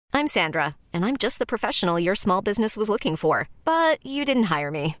I'm Sandra, and I'm just the professional your small business was looking for. But you didn't hire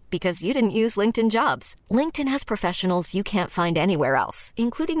me because you didn't use LinkedIn Jobs. LinkedIn has professionals you can't find anywhere else,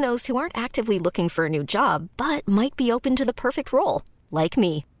 including those who aren't actively looking for a new job, but might be open to the perfect role, like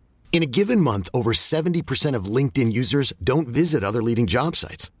me. In a given month, over 70% of LinkedIn users don't visit other leading job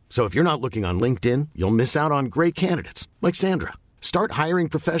sites. So if you're not looking on LinkedIn, you'll miss out on great candidates like Sandra. Start hiring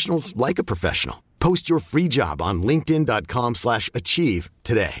professionals like a professional. Post your free job on linkedin.com/achieve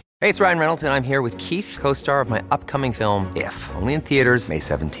today. Hey, it's Ryan Reynolds, and I'm here with Keith, co-star of my upcoming film, If, only in theaters May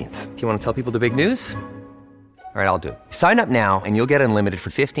 17th. Do you want to tell people the big news? All right, I'll do it. Sign up now and you'll get unlimited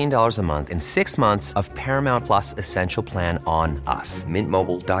for $15 a month and 6 months of Paramount Plus Essential Plan on us.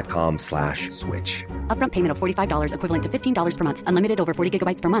 MintMobile.com/switch. Upfront payment of $45 equivalent to $15 per month. Unlimited over 40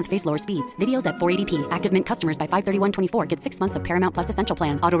 gigabytes per month. Face lower speeds. Videos at 480p. Active Mint customers by 531.24 get 6 months of Paramount Plus Essential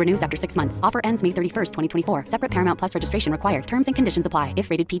Plan. Auto renews after 6 months. Offer ends May 31st, 2024. Separate Paramount Plus registration required. Terms and conditions apply if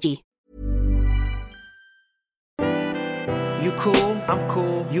rated PG. You cool, I'm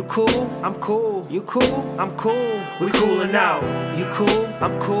cool. You cool, I'm cool. You cool, I'm cool. We coolin' out. You cool,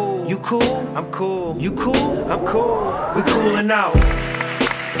 I'm cool. You cool, I'm cool. You cool, I'm cool. We coolin' out.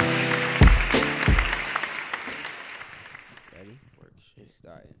 Ready? Work shit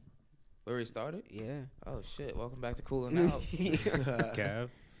started. We already started? Yeah. Oh shit! Welcome back to Coolin' Out.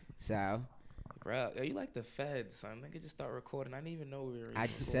 Kev. Sal. Bro, are you like the feds, son? Nigga, just start recording. I didn't even know we were recording. I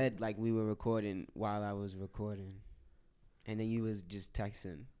said like we were recording while I was recording. And then you was just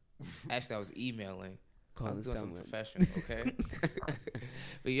texting. Actually, I was emailing. I Calling was doing someone. something professional, okay?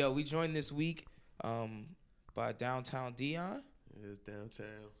 But yo, we joined this week by Downtown Dion. Yeah,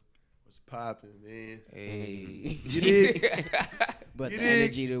 downtown. What's poppin', man? Hey. Get it? But Get the it?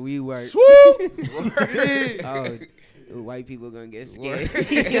 energy that we work. Swoop! Get it? Oh, white people gonna get scared.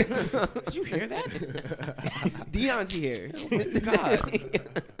 Did you hear that? Dion's here. Oh my God.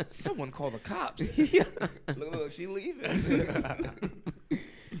 Someone call the cops. Look, she leaving.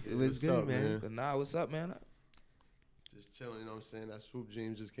 It was What's good, up, man. But nah, what's up, man? Just chilling, you know what I'm saying? That Swoop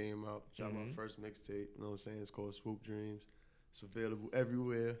Dreams just came out. Dropped my first mixtape, you know what I'm saying? It's called Swoop Dreams. It's available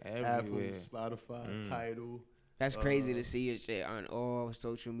everywhere. Everywhere. Apple, Spotify, Tidal. That's crazy to see your shit on all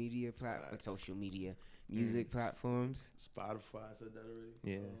social media music platforms. Spotify, I said that already.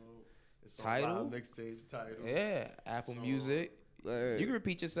 Yeah. It's Tidal? on live mixtapes, Tidal. Yeah, Apple So- Music. Word. You can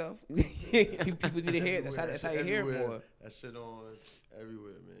repeat yourself. People need to hear it. That's how you hear it Everywhere. more. That shit on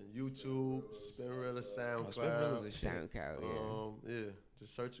everywhere, man. YouTube, Spinrilla, SoundCloud. Spinrilla's a shit. SoundCloud, yeah. Yeah.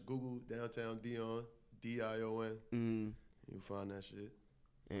 Just search Google Downtown Dion, Dion. Mm. You'll find that shit.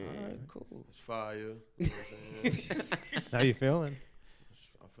 Yeah. All right, cool. It's fire. You know what I'm saying? How you feeling?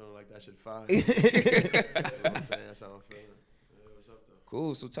 I'm feeling like that shit fire. You know what I'm saying? That's how I'm feeling. Yeah, what's up, though?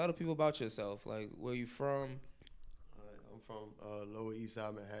 Cool. So tell the people about yourself. Like, where you from? I'm from Lower East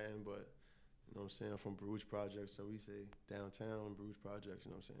Side Manhattan, but you know what I'm saying? I'm from Bruges Projects, so we say downtown Bruges Projects,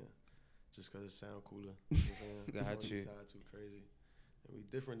 you know what I'm saying? Just because it sound cooler. You know what I'm saying? Got Lower you. East Side too crazy. And we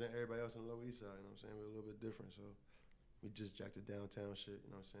different than everybody else on the Lower East Side, you know what I'm saying? We're a little bit different, so we just jacked the downtown shit, you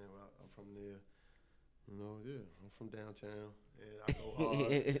know what I'm saying? Well, I'm from there. You know, yeah, I'm from downtown, and I go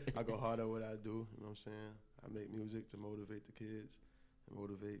hard. I go hard at what I do, you know what I'm saying? I make music to motivate the kids and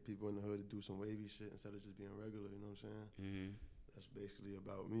motivate people in the hood to do some wavy shit instead of just being regular, you know what I'm saying? Mm-hmm. That's basically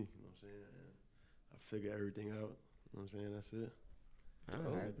about me, you know what I'm saying? And I figure everything out, you know what I'm saying? That's it. That's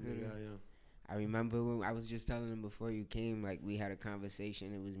the type of nigga I am. I remember when I was just telling him before you came, like we had a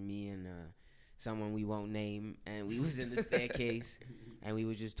conversation. It was me and someone we won't name, and we was in the staircase, and we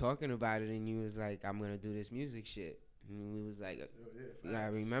was just talking about it, and you was like, I'm going to do this music shit. And we was like, I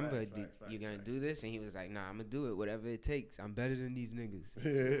remember, you going to do this? And he was like, nah, I'm going to do it, whatever it takes. I'm better than these niggas.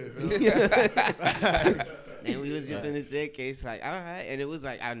 And we was just in the staircase like, all right. And it was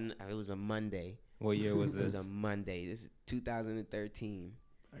like, it was a Monday. What year was It this? was a Monday. This is 2013.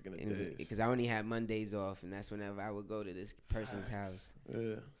 Back in the days. Because I only had Mondays off, and that's whenever I would go to this person's house.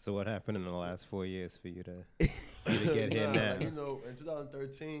 Yeah. So what happened in the last 4 years for you to get here now? Like, you know, in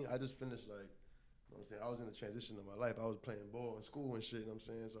 2013, I just finished, like, you know what I'm saying? I was in the transition of my life. I was playing ball in school and shit, you know what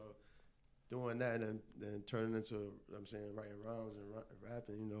I'm saying? So doing that and then turning into, you know what I'm saying, writing rhymes and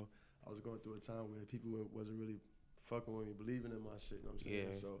rapping, you know, I was going through a time where people wasn't really fucking with me, believing in my shit, you know what I'm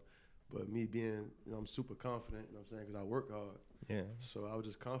saying? Yeah. So, but me being, you know, I'm super confident, you know what I'm saying, because I work hard. Yeah. So I was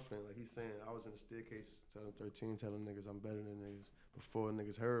just confident, like he's saying, I was in the staircase 2013 telling niggas I'm better than niggas before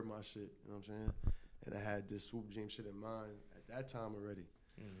niggas heard my shit, you know what I'm saying? And I had this Swoop Dream shit in mind at that time already,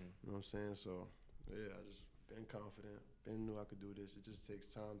 you know what I'm saying? So, yeah, I just been confident, been knew I could do this. It just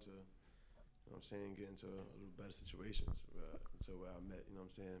takes time to, you know what I'm saying, get into a little better situations until where I met, you know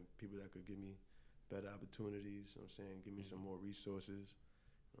what I'm saying, people that could give me better opportunities, you know what I'm saying, give me some more resources,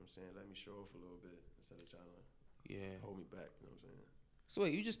 know what I'm saying? Let me show off a little bit instead of trying to hold me back. You know what I'm saying? So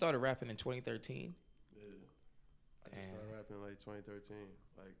wait, you just started rapping in 2013? Yeah. I just started rapping like 2013,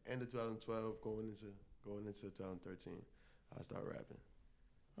 like end of 2012, going into 2013. I started rapping.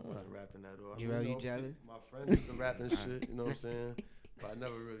 I wasn't rapping at all. You jealous? My friends used to rap and shit. You know what I'm saying? But I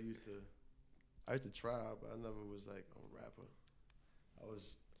never really used to. I used to try, but I never was like a rapper. I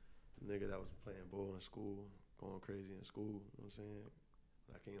was a nigga that was playing ball in school, going crazy in school. You know what I'm saying?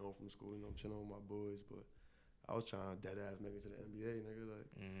 When I came home from school, you know, I'm chilling with my boys, but I was trying to dead ass make it to the NBA, nigga. Like,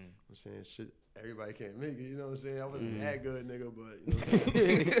 I'm saying shit, everybody can't make it. You know what I'm saying? I wasn't that good, nigga, but you know what I'm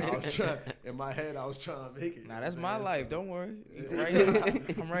saying? I was trying, in my head, I was trying to make it. Nah, that's my life. Don't worry.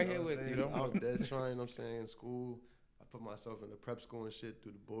 I'm right here with you. Don't I was worry. dead trying, you know what I'm saying, in school. I put myself in the prep school and shit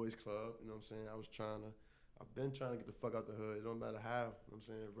through the boys club, you know what I'm saying? I've been trying to get the fuck out the hood. It don't matter how, you know what I'm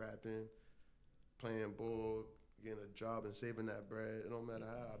saying, rapping, playing ball, getting a job and saving that bread. It don't matter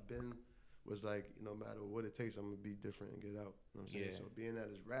how. I've been, was like, no matter what it takes, I'm going to be different and get out. You know what I'm saying? So being that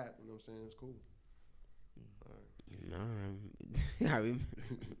is rap, you know what I'm saying, it's cool. All right.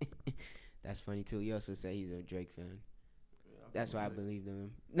 That's funny too. He also said he's a Drake fan. Yeah, that's why I believed in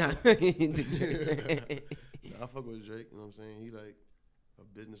him. Nah, I fuck with Drake, you know what I'm saying? He like a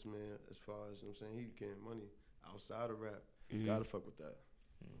businessman as far as, you know what I'm saying, he getting money outside of rap. Gotta fuck with that.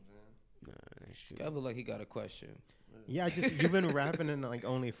 You know what I'm saying? Nah, that's true. I look like he got a question. Yeah, you've been rapping in like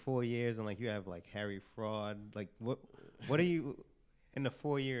only 4 years, and like you have like Harry Fraud. Like what are you in the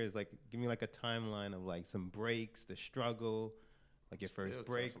 4 years? Like give me like a timeline of like some breaks, the struggle, like your first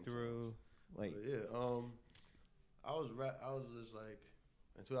breakthrough. Like I was just like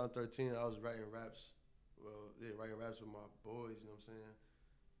in 2013 I was writing raps. Well, writing raps with my boys. You know what I'm saying?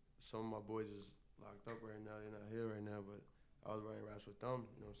 Some of my boys is locked up right now. They're not here right now, but I was writing raps with them.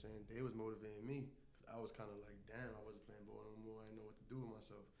 You know what I'm saying? They was motivating me. I was kind of like, damn, I wasn't playing ball no more. I didn't know what to do with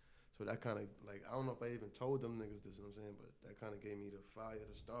myself. So that kind of, like, I don't know if I even told them niggas this, you know what I'm saying? But that kind of gave me the fire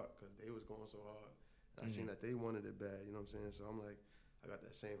to start because they was going so hard. And I seen that they wanted it bad, you know what I'm saying? So I'm like, I got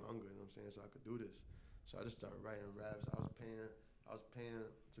that same hunger, you know what I'm saying? So I could do this. So I just started writing raps. I was paying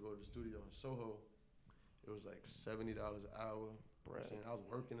to go to the studio in Soho. It was like $70 an hour. You know what I'm saying? I was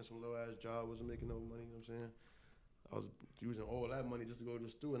working in some low-ass job, wasn't making no money, you know what I'm saying? I was using all that money just to go to the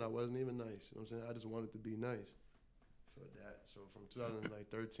studio, and I wasn't even nice. You know what I'm saying? I just wanted to be nice. So from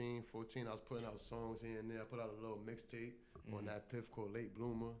 2013, 14, I was putting out songs here and there. I put out a little mixtape on that Piff called Late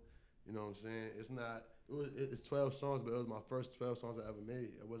Bloomer. You know what I'm saying? It's 12 songs, but it was my first 12 songs I ever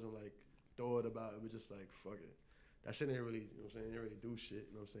made. It wasn't like thought about. It was just like, fuck it. That shit ain't really, you know what I'm saying? It didn't really do shit,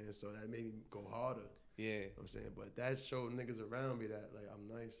 you know what I'm saying? So that made me go harder. Yeah. You know what I'm saying? But that showed niggas around me that like I'm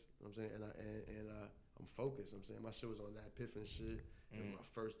nice, you know what I'm saying? And I'm focused, you know what I'm saying? My shit was on that Piff and shit. It was my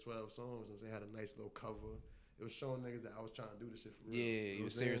first 12 songs, you know what I'm saying? Had a nice little cover. It was showing niggas that I was trying to do this shit for real. Yeah, you were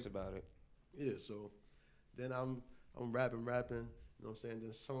serious about it. Yeah, so then I'm rapping, you know what I'm saying?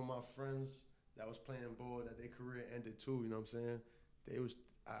 Then some of my friends that was playing ball, that their career ended too, you know what I'm saying?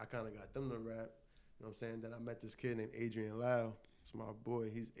 I kind of got them to rap, you know what I'm saying? Then I met this kid named Adrian Lau. It's my boy.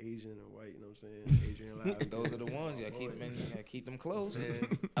 He's Asian and white, you know what I'm saying? Adrian Lau. Those are the ones. You gotta keep them close.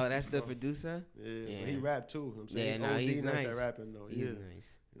 Oh, that's the producer? Yeah. He rapped too, you know what I'm saying? Yeah, he's nice. At rapping though. He's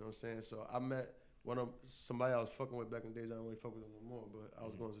nice. You know what I'm saying? So I met somebody I was fucking with back in the days. I don't really fuck with him no more, but I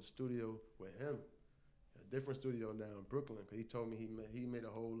was going to the studio with him, a different studio now in Brooklyn, because he told me he made a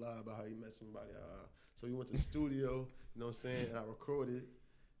whole lie about how he met somebody. So we went to the studio, you know what I'm saying, and I recorded,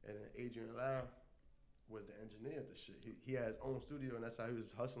 and then Adrian Lau was the engineer at the shit. He had his own studio, and that's how he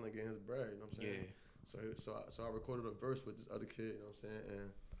was hustling, getting his bread, you know what I'm saying? Yeah. So I recorded a verse with this other kid, you know what I'm saying,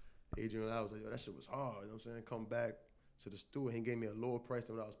 and Adrian Lau was like, yo, that shit was hard, you know what I'm saying? Come back to the studio, he gave me a lower price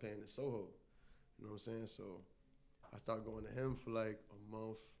than what I was paying in Soho. You know what I'm saying? So I started going to him for like a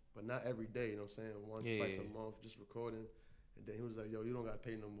month, but not every day, you know what I'm saying? Once, twice a month, just recording. And then he was like, yo, you don't got to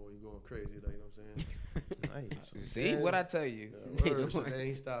pay no more. You're going crazy. Like, you know what I'm saying? Nice. See what I tell you? Yeah, so then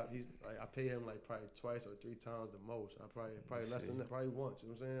he stopped. I pay him like probably twice or 3 times the most. I probably less than that, probably once, you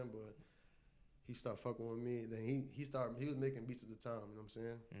know what I'm saying? But he started fucking with me. Then he was making beats at the time, you know what I'm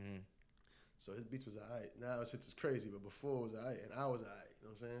saying? Mm-hmm. So his beats was alright. Now his shit is crazy, but before it was alright, and I was alright. You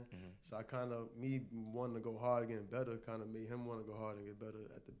know what I'm saying? Mm-hmm. So I kind of, me wanting to go hard and getting better, kind of made him want to go hard and get better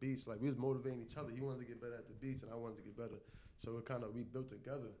at the beats. Like, we was motivating each other. He wanted to get better at the beats, and I wanted to get better. So we built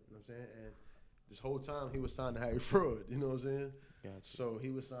together, you know what I'm saying? And this whole time, he was signed to Harry Fraud, you know what I'm saying? Gotcha. So he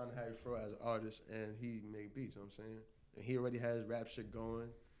was signed to Harry Fraud as an artist, and he made beats, you know what I'm saying? And he already had his rap shit going,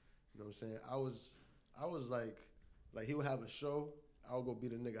 you know what I'm saying? I was like he would have a show, I would go be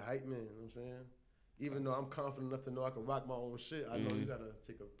the nigga hype man, you know what I'm saying? Even though I'm confident enough to know I can rock my own shit, I know you gotta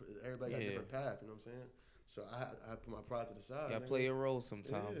everybody got a different path, you know what I'm saying? So I put my pride to the side. Yeah, nigga. play a role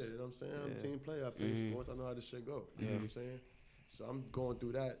sometimes. Yeah, you know what I'm saying? I'm a team player. I play sports. I know how this shit go. You know what I'm saying? So I'm going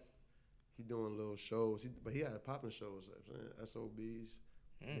through that. He doing little shows. But he had popping shows. You know what I'm saying? SOBs.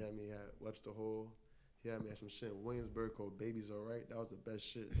 He had me at Webster Hall. He had me at some shit in Williamsburg called Baby's Alright. That was the best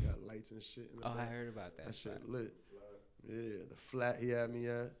shit. They got lights and shit. Oh, I heard about that. That shit lit. Yeah, the Flat he had me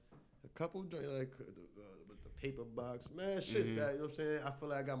at. A couple joints like with the paper box. Man, shit that, you know what I'm saying? I feel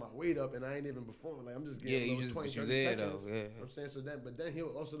like I got my weight up and I ain't even performing. Like I'm just getting you 20, 30 there seconds. though. Yeah. You know what I'm saying? So then, but then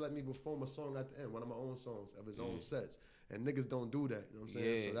he'll also let me perform a song at the end, one of my own songs of his own sets. And niggas don't do that, you know what I'm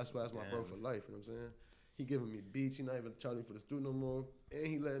saying? So that's why that's my bro for life, you know what I'm saying? He giving me beats, he not even charging for the studio no more. And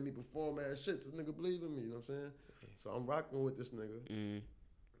he letting me perform shit, so this nigga believe in me, you know what I'm saying? So I'm rocking with this nigga.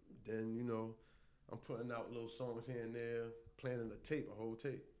 Then, you know, I'm putting out little songs here and there, planning a whole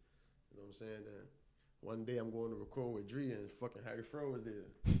tape. You know what I'm saying? Then one day I'm going to record with Dre and fucking Harry Fro was there.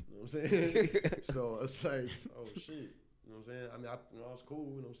 You know what I'm saying? So it's like, oh shit. You know what I'm saying? I mean, I was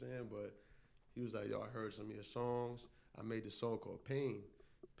cool, you know what I'm saying? But he was like, yo, I heard some of your songs. I made this song called Pain.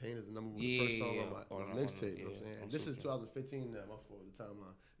 Pain is the first song on my mixtape, you know what I'm saying? And this is 2015 now, my fault, the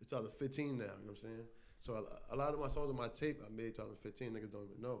timeline. It's 2015 now, you know what I'm saying? So a lot of my songs on my tape I made 2015, niggas don't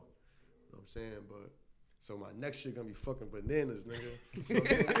even know. You know what I'm saying? But so my next shit gonna be fucking bananas, nigga. You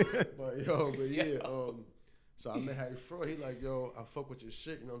know what I'm saying? So I met Harry Fro. He like, yo, I fuck with your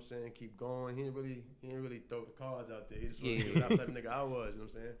shit, you know what I'm saying? Keep going. He ain't really throw the cards out there. He just wanted to see what type of nigga I was, you know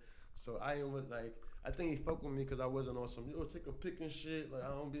what I'm saying? So I ain't with I think he fuck with me because I wasn't on some, take a pick and shit. Like I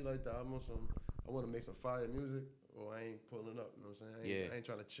don't be like that. I'm on some, I want to make some fire music or I ain't pulling up, you know what I'm saying? I ain't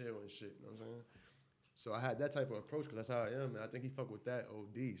trying to chill and shit, you know what I'm saying? So I had that type of approach because that's how I am, and I think he fuck with that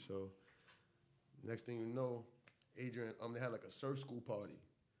OD. So next thing you know, Adrian, they had like a surf school party.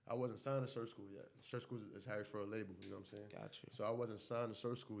 I wasn't signed to surf school yet. Surf school is Harry Fro label, you know what I'm saying? Gotcha. So I wasn't signed to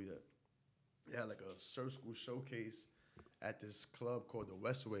surf school yet. They had like a surf school showcase at this club called the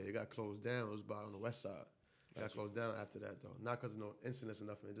Westway. It got closed down. It was by on the west side. It got closed down after that though. Not because of no incidents or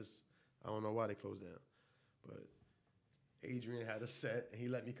nothing. I don't know why they closed down. But Adrian had a set and he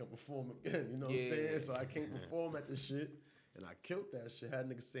let me come perform again. You know what I'm saying? So I came perform at this shit. And I killed that shit. Had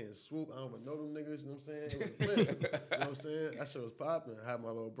niggas saying swoop. I don't even know them niggas, you know what I'm saying? It was lit. You know what I'm saying? That shit was popping. I had my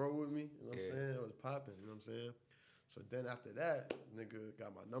little bro with me, you know what I'm saying? It was popping, you know what I'm saying? So then after that, nigga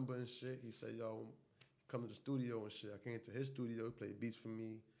got my number and shit. He said, yo, come to the studio and shit. I came to his studio, he played beats for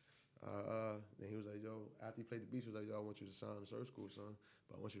me. Then he was like, yo, after he played the beats, he was like, yo, I want you to sign to surf school, son.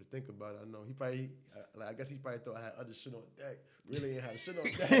 But I want you to think about it. I know he probably, I guess he probably thought I had other shit on deck. Really ain't had shit on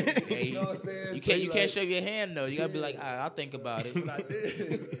deck. You know what I'm saying? You can't show your hand though. You gotta be like, all right, I'll think about it. That's what I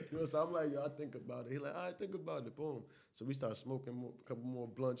did. You know, so I'm like, yo, I think about it. He like, all right, think about it. Boom. So we started smoking a couple more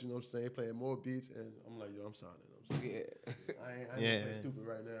blunts, you know what I'm saying? Playing more beats, and I'm like, yo, I'm signing. I ain't play stupid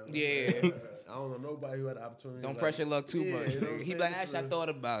right now. Yeah. I don't know nobody who had the opportunity. Don't press your luck too much. You know He be like, actually, I thought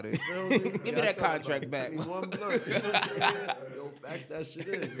about it. You know what I mean? Give me that contract back. Give me one blunt. You know what I'm saying? Yo, fax that shit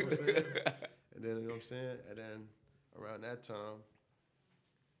in. You know what I'm saying? And then, you know what I'm saying? And then around that time,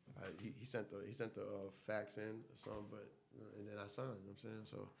 he sent the fax in or something, but and then I signed. You know what I'm saying?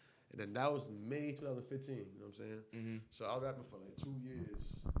 So, and then that was May 2015. You know what I'm saying? Mm-hmm. So I was rapping for like 2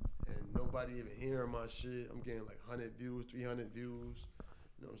 years. And nobody even hearing my shit. I'm getting like 100 views, 300 views.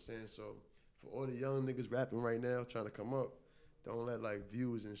 You know what I'm saying? So for all the young niggas rapping right now, trying to come up, don't let like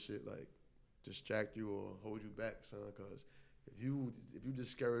views and shit like distract you or hold you back, son. Cause if you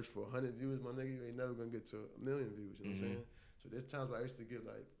discouraged for 100 views, my nigga, you ain't never gonna get to 1 million views. You know what I'm saying? So there's times where I used to get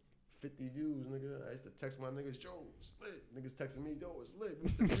like 50 views, nigga. I used to text my niggas, yo, it's lit. Niggas texting me, yo, it's lit. We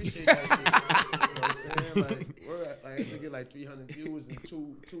used to appreciate that shit. You know what I'm saying? Like, I used to get like 300 views in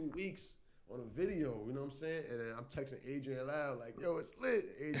two weeks on a video, you know what I'm saying? And then I'm texting Adrian loud, like, yo, it's lit.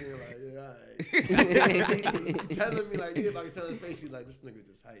 Adrian like, yeah, all right. He telling me, like, if I can tell his face, he's like, this nigga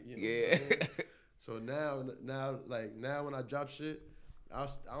just hype, you know what I'm saying? So now when I drop shit, I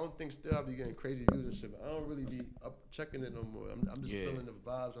don't think still I'll be getting crazy views and shit, but I don't really be up checking it no more. I'm just feeling the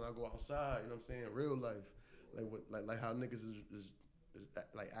vibes when I go outside, you know what I'm saying? Real life. Like how niggas is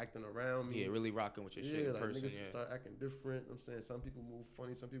like acting around me. Yeah, really rocking with your shit in person. Niggas start acting different. You know what I'm saying? Some people move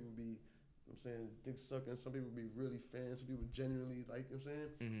funny, some people be, you know what I'm saying, dick sucking, some people be really fans, some people genuinely like, you know what I'm saying?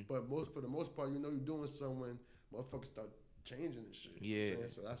 Mm-hmm. But for the most part, you know you're doing something when motherfuckers start changing and shit. Yeah. You know what I'm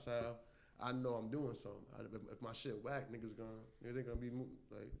saying? So that's how I know I'm doing something. If my shit whack, niggas ain't gonna be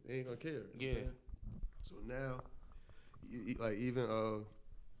like, they ain't gonna care. You know so now, like even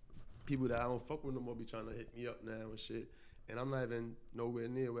people that I don't fuck with no more be trying to hit me up now and shit, and I'm not even nowhere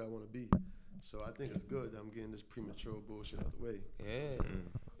near where I want to be. So I think it's good that I'm getting this premature bullshit out the way. Yeah.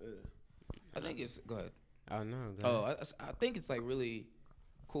 I think it's go ahead. Oh no. I think it's like really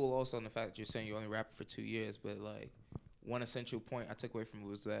cool also on the fact that you're saying you only rapped for 2 years, but like one essential point I took away from it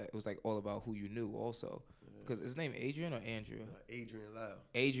was that it was like all about who you knew also. Because his name Adrian or Andrew? Adrian Lau.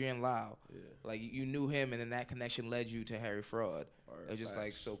 Adrian Lau. Yeah. Like you knew him, and then that connection led you to Harry Fraud. It was just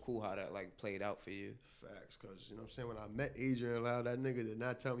like Facts. so cool how that like played out for you. Facts, cause you know what I'm saying. When I met Adrian Lau, that nigga did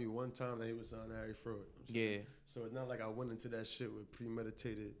not tell me one time that he was on Harry Fraud. You know what I'm saying? So it's not like I went into that shit with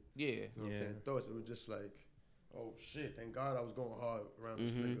premeditated. Yeah. You know what I'm saying? Thoughts. It was just like, oh shit, thank God I was going hard around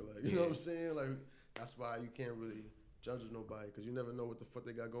this nigga. Like, you know what I'm saying? Like that's why you can't really judge nobody, cause you never know what the fuck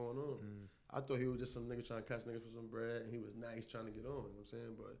they got going on. I thought he was just some nigga trying to catch niggas for some bread, and he was nice trying to get on. You know what I'm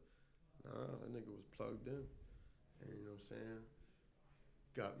saying? But nah, that nigga was plugged in, and you know what I'm saying.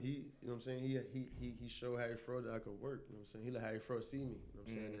 You know what I'm saying? He showed Harry Fraud that I could work. You know what I'm saying? He let Harry Fraud see me. You know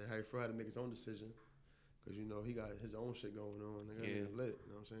what I'm saying? And Harry Fraud had to make his own decision, cause you know he got his own shit going on. Nigga lit.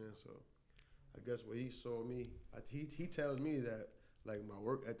 You know what I'm saying? So I guess what he saw me, he tells me that. Like, my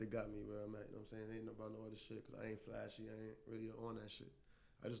work ethic got me where I'm at, you know what I'm saying? It ain't about no other shit, because I ain't flashy, I ain't really on that shit.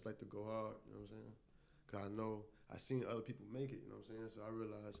 I just like to go hard, you know what I'm saying? Because I know, I seen other people make it, you know what I'm saying? So I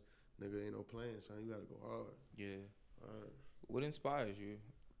realized, nigga, ain't no playing, son. You got to go hard. Yeah. What inspires you,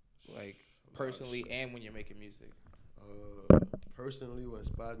 like, personally and when you're making music? Personally, what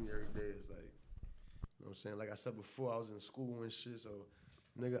inspires me every day is, like, you know what I'm saying? Like I said before, I was in school and shit, so,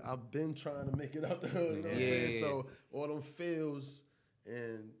 nigga, I've been trying to make it out the hood, you know what I'm saying? So all them feels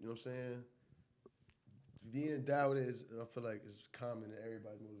and, you know what I'm saying, being doubted is, I feel like, is common in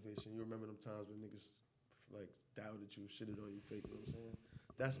everybody's motivation. You remember them times when niggas, like, doubted you, shitted on you, fake, you know what I'm saying?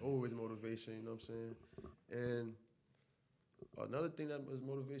 That's always motivation, you know what I'm saying? And another thing that was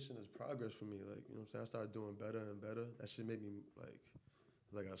motivation is progress for me. Like, you know what I'm saying? I started doing better and better. That shit made me,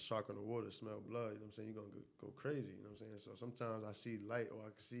 like a shark in the water, smell blood, you know what I'm saying? You're going to go crazy, you know what I'm saying? So sometimes I see light, or I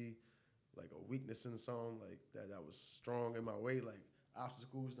can see, like, a weakness in something, like, that was strong in my way, like,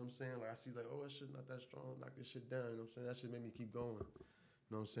 obstacles, you know what I'm saying? Like, I see, like, oh, that shit not that strong, knock this shit down, you know what I'm saying? That shit made me keep going, you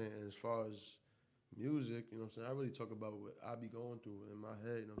know what I'm saying? And as far as music, you know what I'm saying, I really talk about what I be going through in my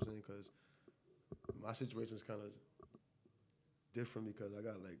head, you know what I'm saying? Because my situation is kind of different because I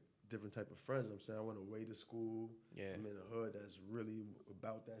got, like, different type of friends, you know what I'm saying? I went away to school. I'm in a hood that's really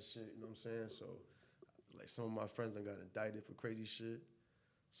about that shit, you know what I'm saying? So, like, some of my friends done got indicted for crazy shit.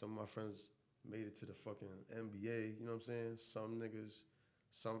 Some of my friends made it to the fucking NBA, you know what I'm saying? Some niggas,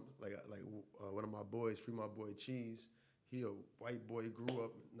 one of my boys, Free My Boy Cheese, he a white boy, grew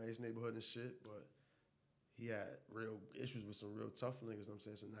up in a nice neighborhood and shit, but he had real issues with some real tough niggas, you know what I'm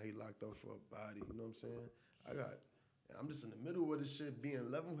saying? So now he locked up for a body, you know what I'm saying? I'm just in the middle of this shit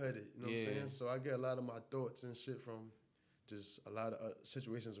being level-headed, you know what I'm saying? So I get a lot of my thoughts and shit from just a lot of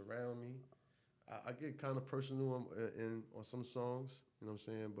situations around me. I get kind of personal on some songs, you know what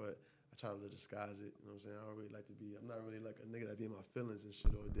I'm saying? But I try to disguise it, you know what I'm saying? I don't really like to be, I'm not really like a nigga that be in my feelings and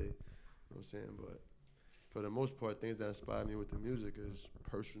shit all day, you know what I'm saying? But for the most part, things that inspire me with the music is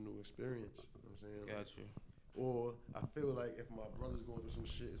personal experience, you know what I'm saying? Got you. Or I feel like if my brother's going through some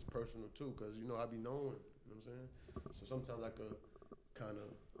shit, it's personal too, because, you know, I be knowing, you know what I'm saying? So sometimes I could kind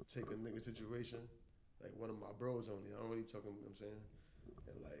of take a nigga situation, like one of my bros only, I don't really talk, you know what I'm saying?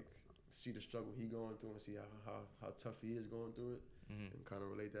 And like, see the struggle he going through and see how tough he is going through it, and kind of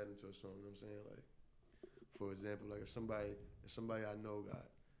relate that into a song, you know what I'm saying? Like, for example, like if somebody I know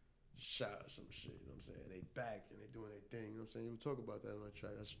got shot or some shit, you know what I'm saying? They back and they doing their thing, you know what I'm saying? You would talk about that on the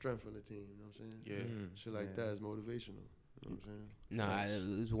track. That's strength from the team, you know what I'm saying? Yeah. Shit like that is motivational, you know what I'm saying? No,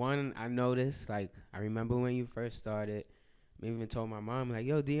 it was one I noticed. Like, I remember when you first started. I even told my mom, like,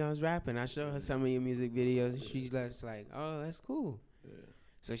 yo, Dion's rapping. I showed her some of your music videos. And she's just like, oh, that's cool. Yeah.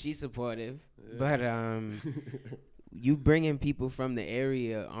 So she's supportive. Yeah. But you bringing people from the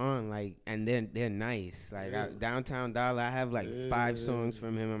area on, like, and they're nice. Like, Downtown Dollar, I have, like, 5 songs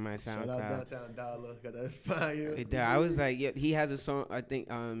from him on my SoundCloud. Shout out Downtown Dollar. Got that fire. I was like, yeah, he has a song, I think,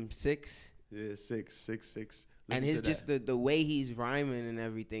 6. Yeah, 6. And his just the way he's rhyming and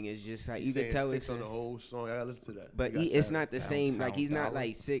everything is just like, you can tell it's on the whole song. I gotta listen to that. But it's not the same. Like, he's not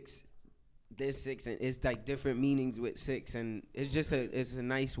like 6. This 6, and it's like different meanings with 6, and it's just it's a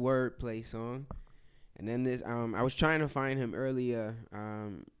nice wordplay song. And then this I was trying to find him earlier.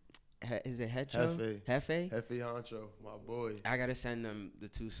 Is it Hefe? Hefe Honcho, my boy. I gotta send them the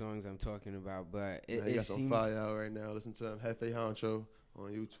 2 songs I'm talking about, but he got some fire out right now. Listen to him, Hefe Honcho on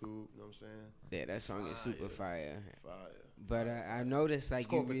YouTube. You know what I'm saying? Yeah, that song is super fire. Fire. But I noticed, like, it's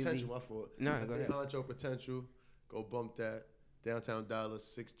called you Potential. really, My fault. No, go ahead. Honcho Potential. Go bump that. Downtown Dollar,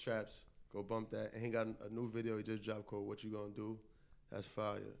 6 Traps. Go bump that. And he got a new video he just dropped called What You Gonna Do. That's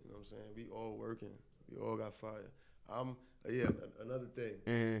fire. You know what I'm saying? We all working. We all got fire. Another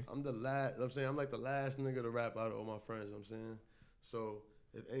thing. I'm the last, you know what I'm saying? I'm like the last nigga to rap out of all my friends, you know what I'm saying? So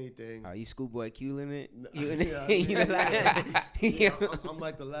if anything. Are you Schoolboy Q-ing it? I'm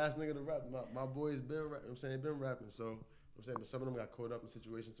like the last nigga to rap. My boys been rapping. I'm saying been rapping. So I'm saying, but some of them got caught up in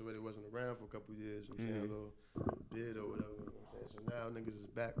situations to where they wasn't around for a couple of years. I'm saying a little bid or whatever. You know what I'm saying? So now niggas is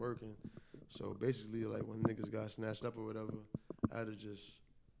back working. So basically, like when niggas got snatched up or whatever, I had to just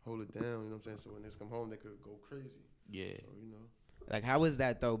hold it down. You know what I'm saying? So when niggas come home, they could go crazy. Yeah. So, you know. Like, how was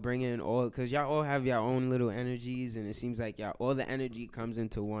that, though, bringing all, because y'all all have your own little energies, and it seems like y'all, all the energy comes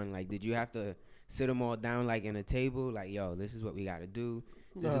into one. Like, did you have to sit them all down, like, in a table? Like, yo, this is what we got to do.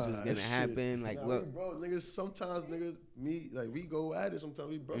 This is what's going to happen. Like, what? Bro, niggas, sometimes, niggas, we go at it. Sometimes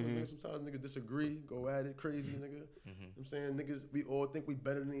we brothers, niggas. Sometimes niggas disagree, go at it, crazy, nigga. You know what I'm saying? Niggas, we all think we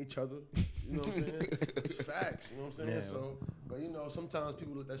better than each other. You know what I'm saying? Facts, you know what I'm saying? Yeah. So, but, you know, sometimes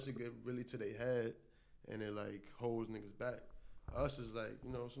people let that shit get really to their head, and it, like, holds niggas back. Us is like,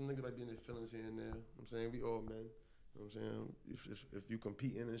 you know, some niggas like be in their feelings here and there. You know what I'm saying? We all men. You know what I'm saying? If you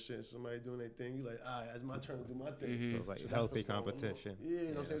competing and shit, somebody doing their thing, you like, all right, it's my turn to do my thing. So it's like that's healthy what's going on. competition. Yeah, you know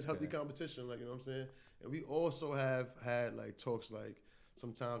what I'm saying? It's healthy competition, like, you know what I'm saying? And we also have had, like, talks like,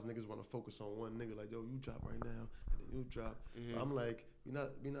 sometimes niggas want to focus on one nigga, like, yo, you drop right now, and then you drop. But I'm like, we not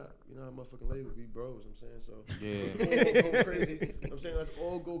a motherfucking label, we bros, you know what I'm saying? So, let's all go crazy. You know what I'm saying? Let's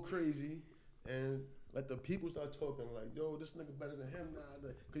all go crazy, and let the people start talking like, yo, this nigga better than him now.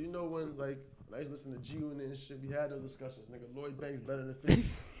 Cause you know when like I used to listen to G-Unit and shit, we had those discussions. Nigga, Lloyd Banks better than 50.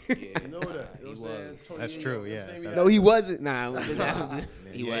 You know that. You know what I'm saying? That's true, yeah. No, he wasn't. Nah,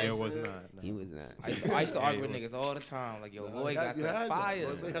 he was not. No. He was not. I used to argue with niggas all the time. Like, yo, Lloyd got that fire.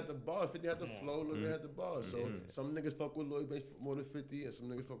 Lloyd had the bars. 50 had the flow. Lloyd had the bars. So some niggas fuck with Lloyd Banks more than 50, and some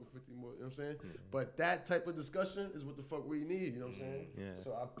niggas fuck with 50 more. You know what I'm saying? But that type of discussion is what the fuck we need. You know what I'm saying? Yeah.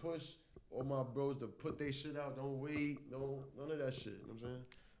 So I push all my bros to put their shit out. Don't wait. None of that shit. You know what I'm saying?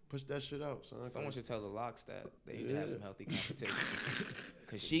 Push that shit out, son. Someone should tell the Locks that they need to have some healthy competition.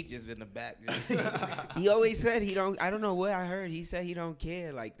 Cause Sheik just been in the back. He always said he don't. I don't know what I heard. He said he don't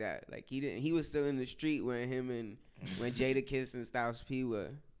care like that. Like he didn't. He was still in the street when him and when Jadakiss and Styles P were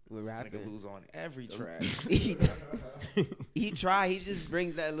rapping. Nigga who's on every track. he tried. He just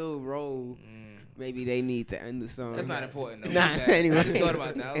brings that little roll. Maybe they need to end the song. That's not important, though. Nah, anyway. I just thought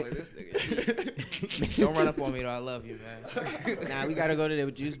about that. I was like, this nigga. Don't run up on me, though. I love you, man. Nah, we got to go to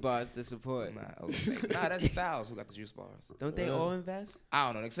the juice bars to support. Nah, that's Styles who got the juice bars. Don't they all invest?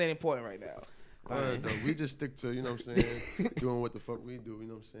 I don't know. It's ain't important right now. Though, we just stick to, you know what I'm saying, doing what the fuck we do, you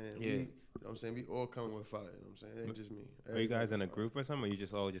know what I'm saying? Yeah. You know what I'm saying? We all coming with fire, you know what I'm saying? It ain't just me. Are you guys in a group or something, or you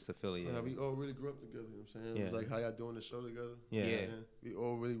just all just affiliated? We all really grew up together, you know what I'm saying? Yeah. It's like how y'all doing the show together. Yeah. You know what I'm saying? We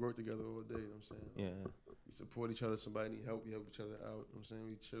all really work together all day, you know what I'm saying? Yeah. We support each other. Somebody need help, we help each other out, you know what I'm saying?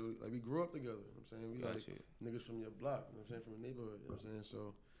 We chill. Like, we grew up together, you know what I'm saying? We like niggas from your block, you know what I'm saying? From the neighborhood, you know what I'm saying?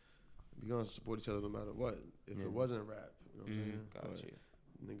 So we gonna support each other no matter what. If it wasn't rap, you know what I'm saying? Gotcha.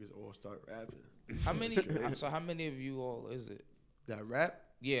 Niggas all start rapping. How many? So how many of you all is it? That rap?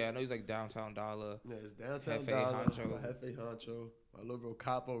 Yeah, I know he's like Downtown Dollar. Yeah, it's Downtown Hefe Dollar. Honcho. Hefe Honcho. My little bro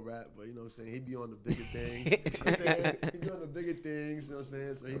Capo rap, but you know what I'm saying? He be on the bigger things. You know what I'm saying? He be on the bigger things, you know what I'm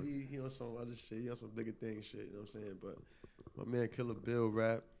saying? So he on some other shit. He on some bigger things shit, you know what I'm saying? But my man Killer Bill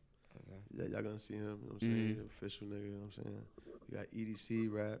rap. Yeah, y'all gonna see him, you know what I'm saying? He official nigga, you know what I'm saying? We got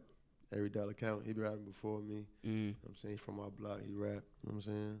EDC rap. Every dollar count. He be rapping before me. You know what I'm saying? He's from my block. He rap. You know what I'm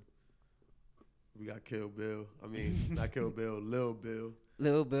saying? We got Kill Bill. I mean, not Kill Bill, Lil Bill.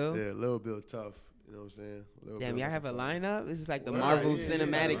 Lil Bill? Yeah, Lil Bill tough. You know what I'm saying? Lil Damn, Bill y'all have a fire. lineup? This is like the Marvel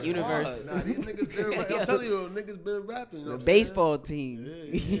Cinematic Universe. Nah, these niggas been rapping. I'm telling you, niggas been rapping. You know The what I'm baseball team.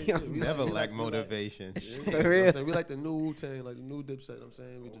 Yeah. We Never we lack motivation. Yeah, For you know what I'm real. saying? We like the new Wu-Tang, like the new Dipset, you know what I'm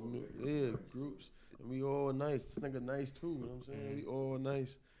saying? We the new groups. And we all nice. This nigga nice too, you know what I'm saying? We all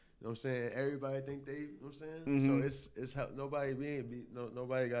nice. You know what I'm saying? Everybody think they, you know what I'm saying? So it's how nobody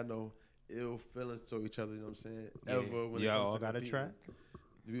nobody got no ill feelings to each other, you know what I'm saying? Ever when it Y'all comes all to got a competing. track?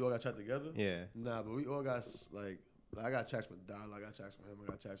 Do we all got track together? Yeah. Nah, but we all got like I got tracks with Dollar, I got tracks with him, I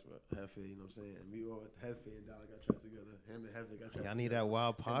got tracks with Hefe, you know what I'm saying? And we all Hefe and Dollar got tracks together. Him and Hefe got tracks Y'all need together. that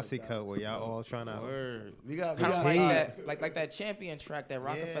wild posse cut where y'all all trying to. Word. We got Kind of like like that, like champion track that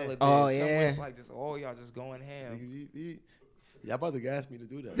Rockefeller did. Oh, So yeah. it's like just all y'all just going ham. Y'all about to gas me to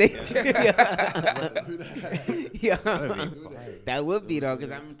do that. Yeah. That would be though,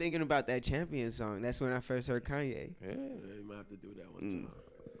 because I'm thinking about that Champion song. That's when I first heard Kanye. Yeah, you might have to do that one time.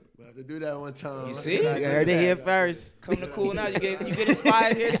 Might have to do that one time. You see? You heard it here first. Come to Cool Now, you get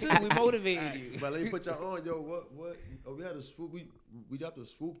inspired here too. We motivated you. But let me put y'all on, yo. What? Oh, we had a swoop. We dropped a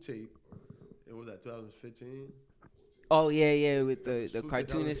swoop tape. It was that 2015. Oh yeah, with the Swoop tape,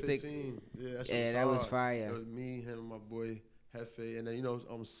 cartoonistic. 2015. Yeah, that, Yeah, that was hard. fire. It was me, him, and my boy Hefe, and then you know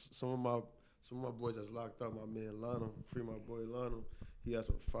some of my boys that's locked up. My man Lano, free my boy Lano. he had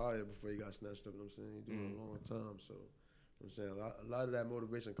some fire before he got snatched up. You know what I'm saying? He doing it a long time. So, you know what I'm saying? A lot of that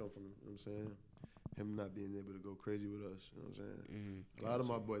motivation come from, you know what I'm saying? Him not being able to go crazy with us. You know what I'm saying? A lot of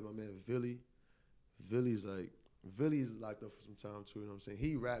my boys, my man Villy's locked up for some time too. You know what I'm saying?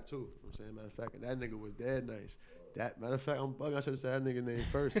 He rapped too. You know what I'm saying? Matter of fact, and that nigga was dead nice. Matter of fact, I'm bugging. I should have said that nigga name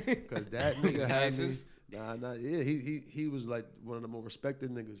first, cause that nigga had me. He was like one of the more respected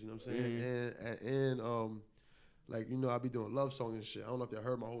niggas. You know what I'm saying? And like, you know, I be doing love songs and shit. I don't know if y'all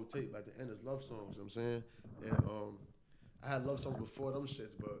heard my whole tape. At the end is love songs. You know what I'm saying? And I had love songs before them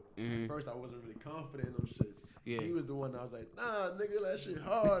shits, but at first I wasn't really confident in them shits. Yeah. He was the one that I was like, nah, nigga, that shit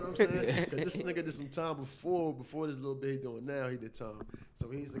hard. You know what I'm saying? Because this nigga did some time before this little bit he doing now, he did time. So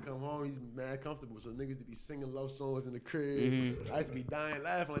he used to come home, he's mad comfortable. So niggas to be singing love songs in the crib. I used to be dying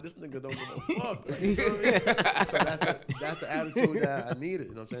laughing like, this nigga don't give a fuck. Like, you know what I mean? So that's the attitude that I needed.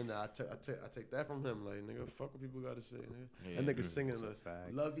 You know what I'm saying? I take that from him. Like, nigga, fuck what people got to say, nigga. Yeah, that nigga singing the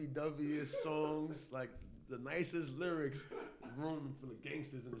lovey-doveyest songs, like, the nicest lyrics, room full of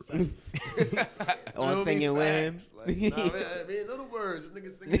gangsters in the South. All singing with him. Like, nah, man, I mean, little words. This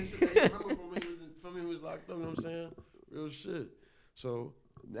nigga singing shit that he remember from when he was locked up, you know what I'm saying? Real shit. So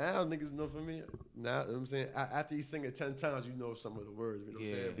now niggas know for me. Now, you know what I'm saying? After he sing it 10 times, you know some of the words, you know what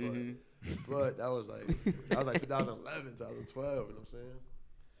I'm saying? But that was like 2011, 2012, you know what I'm saying?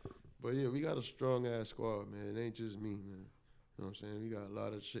 But yeah, we got a strong ass squad, man. It ain't just me, man. You know what I'm saying? We got a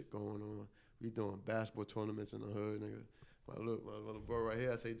lot of shit going on. We doing basketball tournaments in the hood, nigga. My little bro right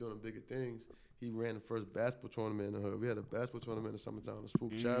here, I say he doing the bigger things. He ran the first basketball tournament in the hood. We had a basketball tournament in the summertime, the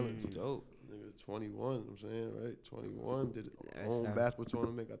Swoop Challenge. Dope. Nigga, 21, you know what I'm saying, right? 21, did our own basketball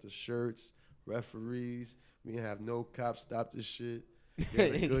tournament, got the shirts, referees. We didn't have no cops stop this shit. We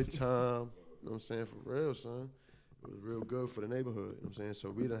had a good time, you know what I'm saying, for real, son. It was real good for the neighborhood, you know what I'm saying? So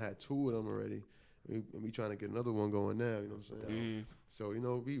we done had 2 of them already. And we trying to get another one going now, you know what I'm saying? So, you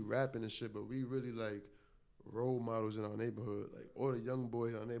know, we rapping and shit, but we really like role models in our neighborhood. Like, all the young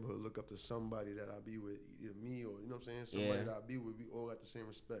boys in our neighborhood look up to somebody that I be with, either me or, you know what I'm saying? Somebody that I be with, we all got the same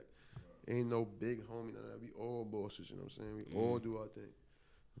respect. Ain't no big homie, none of that. We all bosses, you know what I'm saying? We all do our thing. You know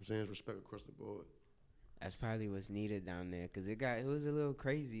what I'm saying? It's respect across the board. That's probably what's needed down there, cause it was a little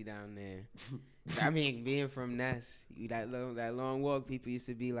crazy down there. I mean, being from Ness, that long walk, people used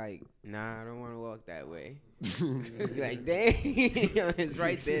to be like, "Nah, I don't want to walk that way." Like, dang, it's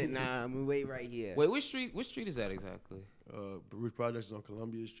right there. Nah, I'm gonna wait right here. Wait, which street is that exactly? Baruch Projects is on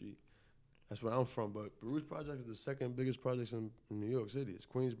Columbia Street. That's where I'm from, but Baruch Projects is the second biggest projects in New York City. It's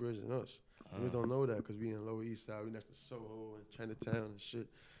Queensbridge and us. Niggas don't know that because we in Lower East Side. We next to Soho and Chinatown and shit.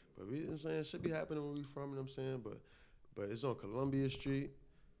 But we, you know what I'm saying, shit be happening where we from, you know what I'm saying? But it's on Columbia Street.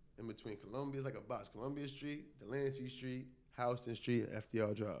 In between Columbia, it's like a box. Columbia Street, Delancey Street, Houston Street, and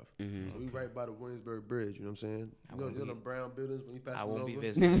FDR Drive. So we right by the Williamsburg Bridge, you know what I'm saying? You know the brown buildings when you pass over? I won't be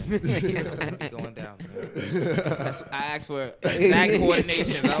visiting. I'll be going down. I asked for exact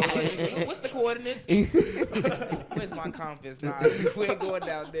coordinations. I was like, what's the coordinates? Where's my compass? Nah, we ain't going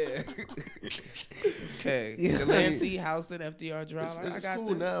down there. Okay. Delancey, Houston, FDR Drive. It's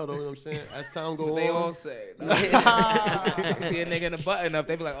cool now, though, you know what I'm saying? As time goes on. They all say. See a nigga in a button up,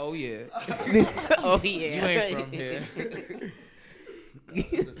 they be like, oh, yeah. Oh, yeah. You ain't from here.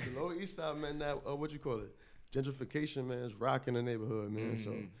 The Lower East Side, man, now, what you call it? Gentrification, man, is rocking the neighborhood, man.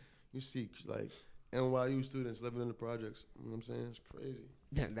 So you see, like, NYU students living in the projects. You know what I'm saying? It's crazy.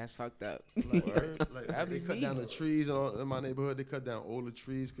 That's fucked up. Like they cut down the trees in my neighborhood. They cut down all the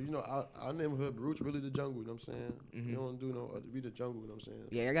trees. Because, you know, our neighborhood, Baruch, really the jungle, you know what I'm saying? You don't do we the jungle, you know what I'm saying?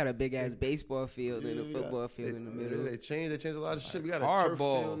 Yeah, I got a big-ass baseball field and a football field in the middle. They changed a lot of shit. We got a turf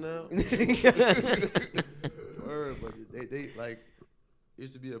Hardball field now. Word, but they like, it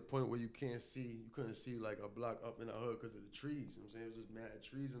used to be a point where you couldn't see like a block up in our hood because of the trees. You know what I'm saying? It was just mad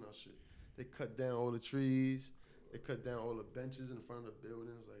trees and our shit. They cut down all the trees. They cut down all the benches in front of the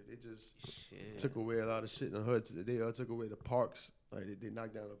buildings. Like, they just took away a lot of shit in the hood. They took away the parks. Like, they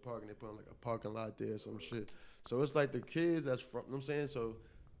knocked down the park and they put on like a parking lot there or some shit. So it's like the kids that's from, you know what I'm saying? So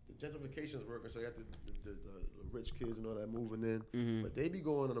the gentrification is working. So you got the rich kids and all that moving in. But they be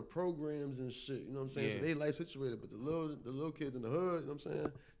going on the programs and shit, you know what I'm saying? Yeah. So they life situated. But the little kids in the hood, you know what I'm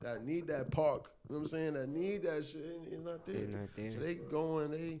saying? That need that park, you know what I'm saying? That need that shit, it's not there. It's not there. So they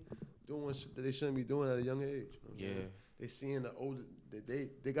doing shit that they shouldn't be doing at a young age. You know they seeing the older,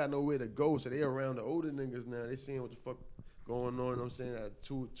 they got nowhere to go, so they around the older niggas now. They seeing what the fuck going on, you know what I'm saying, at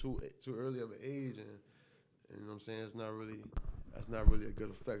too early of an age, and you know what I'm saying, that's not really a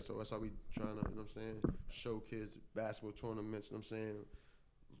good effect. So that's how we trying to, you know what I'm saying, show kids basketball tournaments, you know what I'm saying,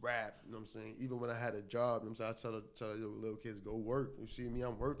 rap, you know what I'm saying. Even when I had a job, you know what I'm saying, I tell the little kids, go work. You see me,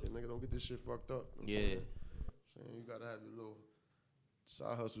 I'm working, nigga, don't get this shit fucked up. You know what I'm saying? You gotta have your little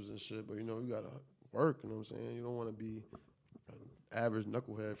side hustles and shit, but you know, you gotta work, you know what I'm saying? You don't want to be an average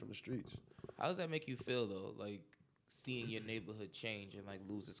knucklehead from the streets. How does that make you feel though? Like seeing your neighborhood change and like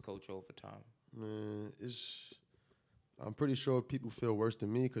lose its culture over time. Man, I'm pretty sure people feel worse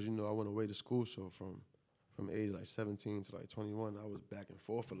than me because, you know, I went away to school. So from age like 17 to like 21, I was back and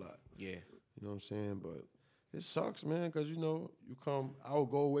forth a lot. Yeah. You know what I'm saying? But it sucks, man, because, you know, I will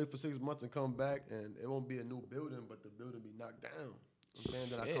go away for 6 months and come back, and it won't be a new building, but the building be knocked down. You know what I'm saying?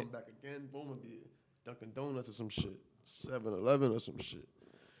 Then I come back again, boom, it'll be Dunkin' Donuts or some shit, 7-Eleven or some shit. You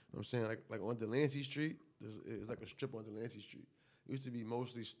know what I'm saying? Like on Delancey Street, it's like a strip on Delancey Street. It used to be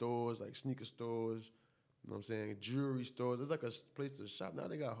mostly stores, like sneaker stores, you know what I'm saying, jewelry stores. There's like a place to shop. Now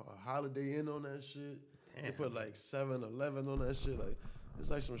they got a Holiday Inn on that shit. Damn. They put like 7-Eleven on that shit. Like it's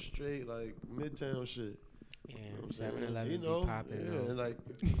like some straight like Midtown shit. Yeah, you know 7-Eleven you know, be popping. Yeah, and like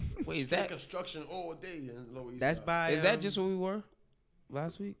wait, is that construction all day in Lower East That's Side. by. Is that just where we were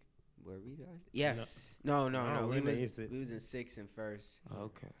last week? Where we guys? Yes. No. we We was in 6th and 1st.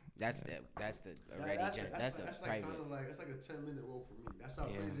 Okay. That's the That's the like private. kind of like it's like a 10-minute walk for me. That's how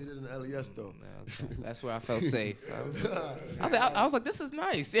crazy it is in LES though. Okay. That's where I felt safe. I was like, this is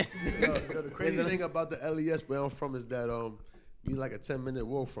nice. Yeah. The crazy thing about the LES where I'm from is that you like a 10-minute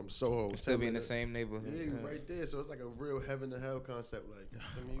walk from Soho. Still be in the same neighborhood. Yeah, you right there. So it's like a real heaven to hell concept. Like,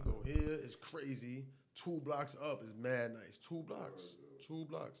 I mean, you go here, it's crazy. 2 blocks up is mad nice. 2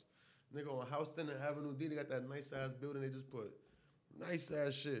 blocks. Nigga, on Houston and Avenue D, they got that nice ass building. They just put nice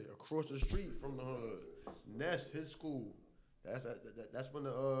ass shit across the street from the hood. Ness, his school. That's when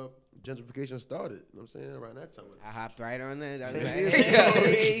the gentrification started. You know what I'm saying? Around that time. I hopped right on that. I was 10 like, years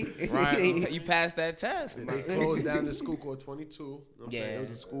hey. Ryan, you passed that test. And they closed down this school called 22. You know what I'm saying? It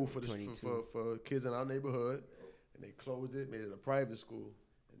was a school for kids in our neighborhood. And they closed it, made it a private school.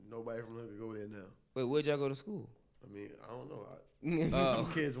 And nobody from there could go there now. Wait, where'd y'all go to school? I mean, I don't know.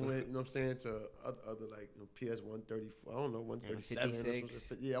 Some kids went, you know what I'm saying, to other like, you know, PS 134. I don't know, 137.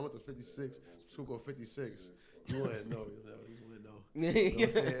 56. Yeah, I went to 56. School called 56. You wouldn't know. You wouldn't know. You know what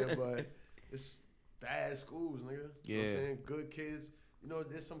I'm saying? But it's bad schools, nigga. You know what I'm saying? Good kids. You know,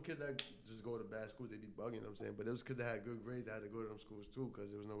 there's some kids that just go to bad schools. They be bugging, you know what I'm saying? But it was kids that had good grades that had to go to them schools too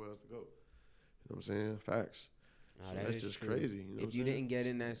because there was nowhere else to go. You know what I'm saying? Facts. Oh, So that that's is just true. crazy. You know If you didn't get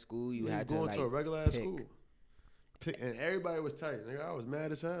in that school, you had to go like into a regular ass pick. school. And everybody was tight. Nigga, I was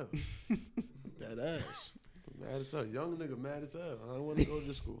mad as hell. That ass. Mad as hell. Young nigga mad as hell. I don't want to go to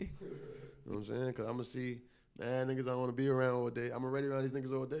this school. You know what I'm saying? Because I'm going to see mad niggas I don't want to be around all day. I'm already around these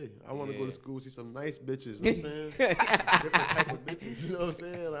niggas all day. I want to go to school, see some nice bitches. You know what I'm saying? Different type of bitches. You know what I'm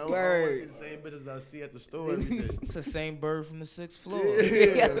saying? Like, I don't want to see the same bitches I see at the store every day. It's the same bird from the 6th floor.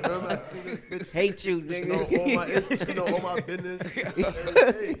 Yeah. Remember I see this bitch. Hate you, nigga. You know all my business every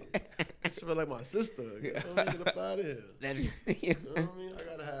day. She feel like my sister. You know what I mean? Get up out of here. You know what I mean? I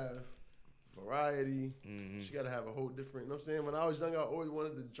gotta have variety. Mm-hmm. She gotta have a whole different. You know what I'm saying? When I was young, I always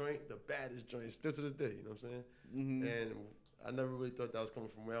wanted the joint, the baddest joint, still to this day. You know what I'm saying? Mm-hmm. And I never really thought that was coming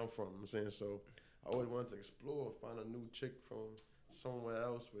from where I'm from. You know what I'm saying? So I always wanted to explore, find a new chick from somewhere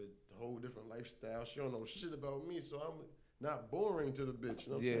else with a whole different lifestyle. She don't know shit about me, so I'm not boring to the bitch.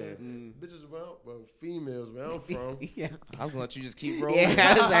 You know what I'm saying? Bitches around, well, females where I'm from. Yeah. I was going to let you just keep rolling. Yeah,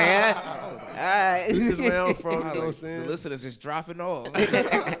 I was like, all right. Bitches where I'm from, you know what I'm The saying? listeners just dropping off.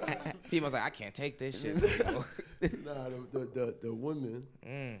 People's like, I can't take this shit. Nah, the women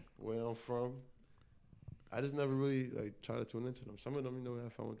where I'm from, I just never really like try to tune into them. Some of them, you know, I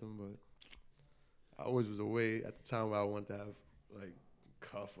have fun with them, but I always was away at the time where I wanted to have like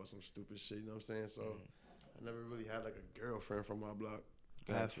cuff or some stupid shit. You know what I'm saying? So I never really had like a girlfriend from my block.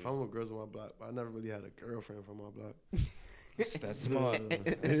 I had fun with girls on my block, but I never really had a girlfriend from my block. That's smart.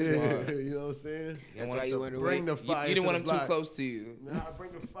 That's smart. You know what I'm saying? That's why you went bring away. the fire. You didn't to want the them block. too close to you. Nah, I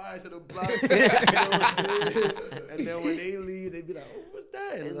bring the fire to the block. You know what I'm saying? And then when they leave, they be like, "Oh, what's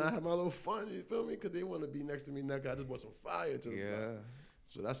that?" And I have my little fun. You feel me? Because they want to be next to me. Now, 'cause I just want some fire to the block.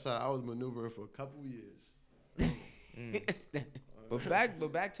 So that's how I was maneuvering for a couple years.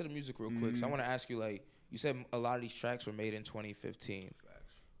 But back to the music real quick. So I want to ask you, like, you said a lot of these tracks were made in 2015.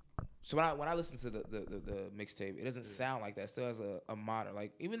 So when I listen to the mixtape, it doesn't sound like that. It still has a modern,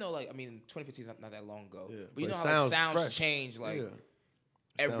 like, even though, like, I mean, 2015 is not that long ago. Yeah. But you But know it how like, sounds sounds fresh. change, like, Yeah.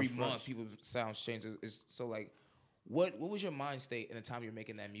 every Sounds month fresh. people's sounds change. So, like, what was your mind state in the time you were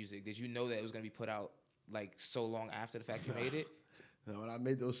making that music? Did you know that it was going to be put out, like, so long after the fact you made it? Now, when I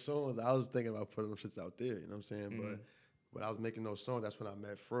made those songs, I was thinking about putting them shits out there. You know what I'm saying? But when I was making those songs, that's when I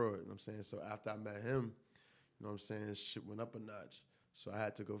met Freud. You know what I'm saying? So after I met him, you know what I'm saying, shit went up a notch. So I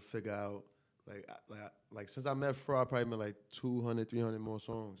had to go figure out, Like since I met Fro, I probably made like 200, 300 more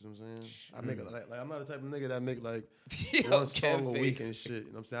songs. You know what I'm saying? I make like I'm not the type of nigga that make like one song a week and shit. You know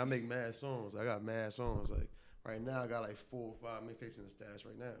what I'm saying? I make mad songs. I got mad songs. Like right now, I got like 4 or 5 mixtapes in the stash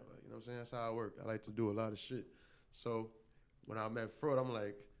right now. Like, you know what I'm saying? That's how I work. I like to do a lot of shit. So when I met Fro, I'm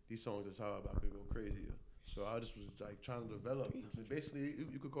like, these songs is how I could go crazier. So I just was like trying to develop. So basically,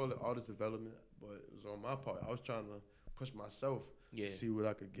 you could call it artist development, but it was on my part. I was trying to push myself to see what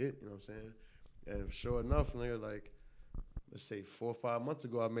I could get. You know what I'm saying? And sure enough, nigga, like let's say 4 or 5 months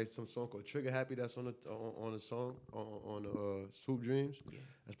ago, I made some song called Trigger Happy. That's on the song on Swoop Dreams. Yeah.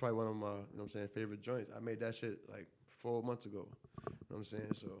 That's probably one of my, you know what I'm saying, favorite joints. I made that shit like 4 months ago. You know what I'm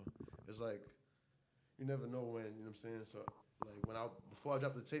saying? So it's like you never know when, you know what I'm saying? So like before I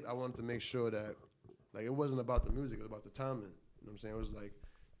dropped the tape, I wanted to make sure that like it wasn't about the music, it was about the timing. You know what I'm saying? It was like,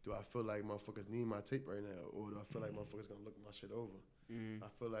 do I feel like motherfuckers need my tape right now, or do I feel like motherfuckers gonna look my shit over? I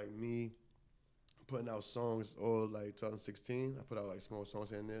feel like me putting out songs all like 2016, I put out like small songs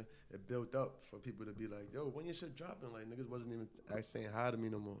here and there. It built up for people to be like, yo, when your shit dropping? Like niggas wasn't even saying hi to me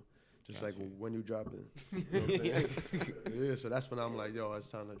no more. Just like, when you dropping? You know what I'm saying? Yeah, so that's when I'm like, yo, it's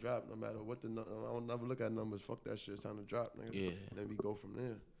time to drop. No matter what I don't never look at numbers. Fuck that shit. It's time to drop, nigga. Yeah. And then we go from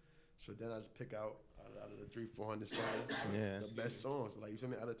there. So then I just pick out of the 300-400 songs, the best songs. Like, you feel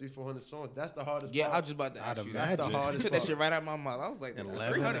me? Out of 300-400 songs, that's the hardest part. Yeah, I was just about to ask you. That's the hardest part. That shit right out of my mouth. I was like,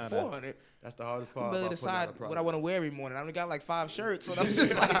 300, 400. That's the hardest part. I really decide what I want to wear every morning. I only got like 5 shirts, so I'm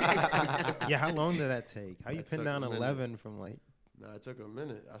just like. Yeah, how long did that take? How you pin down 11 from like? Nah, it took a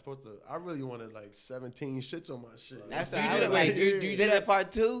minute. I really wanted like 17 shits on my shit. That's how I was like, do you do that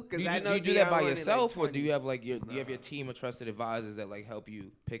part too? Because I know you do that by yourself, or do you have like do you have your team of trusted advisors that like help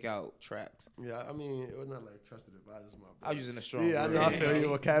you pick out tracks? Yeah, I mean, it was not like trusted advisors. I was using a strong word. Yeah, I know. I feel your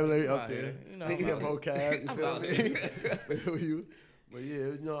vocabulary up there. You know, your vocab. You feel me? Feel you? But yeah,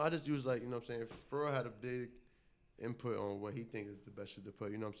 you know, I just use like, you know what I'm saying. Fro had a big input on what he thinks is the best shit to put.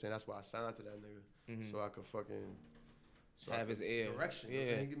 You know what I'm saying? That's why I signed to that nigga, so I could fucking. So have his ear. Direction. You know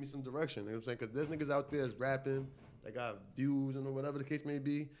what I'm saying? Give me some direction. You know what I'm saying? Because there's niggas out there that's rapping, they got views and whatever the case may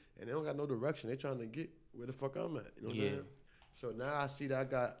be, and they don't got no direction. They trying to get where the fuck I'm at. You know what I'm saying? So now I see that I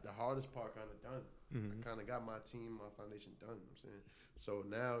got the hardest part kind of done. I kind of got my team, my foundation done. You know what I'm saying? So now,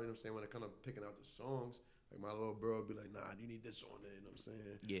 you know what I'm saying, when it kind of picking out the songs, like my little bro would be like, nah, you need this on there. You know what I'm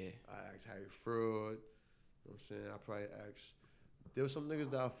saying? Yeah. I asked Harry Fraud. You know what I'm saying? I probably asked. There was some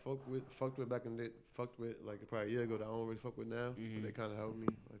niggas that I fucked with back in the day, like probably a year ago that I don't really fuck with now, but they kind of helped me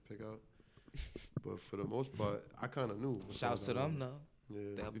like pick out. But for the most part, I kind of knew. Shouts to them, though.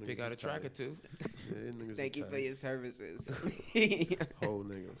 Yeah, they help you pick out a track or two. Yeah, Thank you for your services. Whole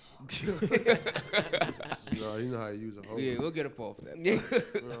niggas. You know how you use a whole. Yeah, we'll get up off that. You know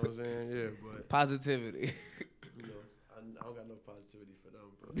what I'm saying? Yeah, but positivity. You know, I don't got no positivity for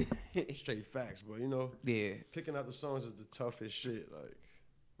them, bro. Straight facts, but you know, picking out the songs is the toughest shit. Like,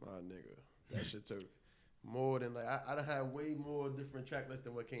 my nigga, that shit took more than like I done had way more different track lists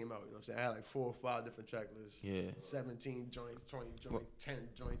than what came out. You know what I'm saying? I had like 4 or 5 different track lists. Yeah. 17 joints, 20 joints, 10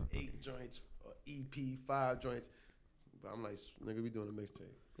 joints, 8 joints, EP, 5 joints. But I'm like, nigga, we doing a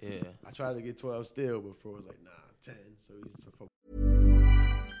mixtape. Yeah. I tried to get 12 still, but Fro was like, nah, 10. So he's just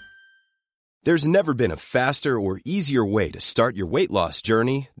There's never been a faster or easier way to start your weight loss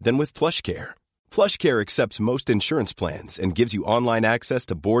journey than with PlushCare. PlushCare accepts most insurance plans and gives you online access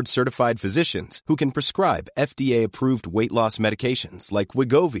to board-certified physicians who can prescribe FDA-approved weight loss medications like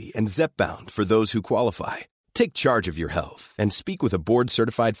Wegovy and Zepbound for those who qualify. Take charge of your health and speak with a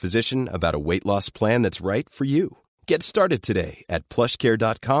board-certified physician about a weight loss plan that's right for you. Get started today at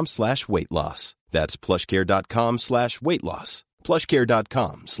plushcare.com/weightloss. That's plushcare.com/weightloss.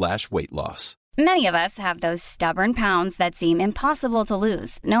 plushcare.com/weightloss. Many of us have those stubborn pounds that seem impossible to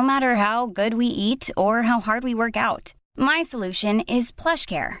lose, no matter how good we eat or how hard we work out. My solution is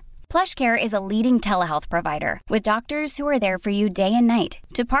PlushCare. PlushCare is a leading telehealth provider with doctors who are there for you day and night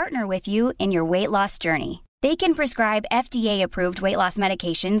to partner with you in your weight loss journey. They can prescribe FDA-approved weight loss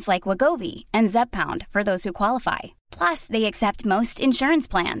medications like Wegovy and Zepbound for those who qualify. Plus, they accept most insurance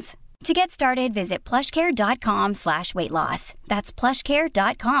plans. To get started, visit plushcare.com/weightloss. That's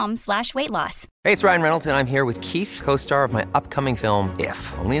plushcare.com/weightloss. Hey, it's Ryan Reynolds, and I'm here with Keith, co-star of my upcoming film,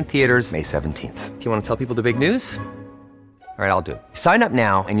 If, only in theaters May 17th. Do you want to tell people the big news? All right, I'll do it. Sign up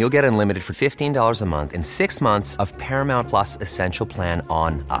now and you'll get unlimited for $15 a month and 6 months of Paramount Plus Essential Plan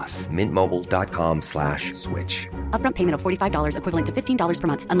on us. MintMobile.com/switch. Upfront payment of $45 equivalent to $15 per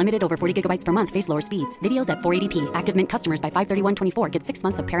month. Unlimited over 40 gigabytes per month. Face lower speeds. Videos at 480p. Active Mint customers by 531.24 get 6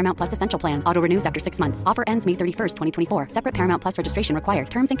 months of Paramount Plus Essential Plan. Auto renews after 6 months. Offer ends May 31st, 2024. Separate Paramount Plus registration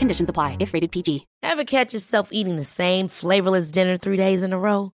required. Terms and conditions apply if rated PG. Ever catch yourself eating the same flavorless dinner 3 days in a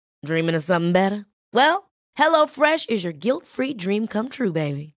row? Dreaming of something better? Well, HelloFresh is your guilt-free dream come true,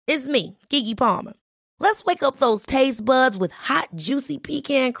 baby. It's me, Keke Palmer. Let's wake up those taste buds with hot, juicy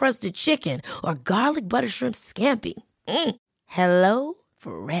pecan-crusted chicken or garlic butter shrimp scampi. Hello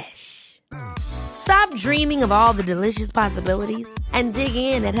Fresh. Stop dreaming of all the delicious possibilities and dig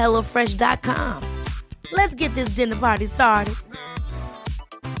in at HelloFresh.com. Let's get this dinner party started.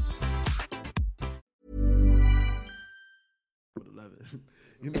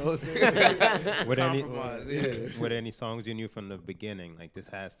 You know what I'm saying? Were there any songs you knew from the beginning? Like, this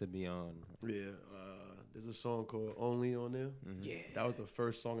has to be on. Yeah. There's a song called Only on there. Mm-hmm. Yeah. That was the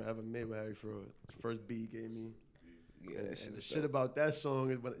first song I ever made with Harry Fraud. First beat he gave me. Yeah, and the shit about that song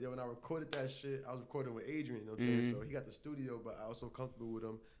is when I recorded that shit, I was recording with Adrian, you know what I'm saying? So he got the studio, but I was so comfortable with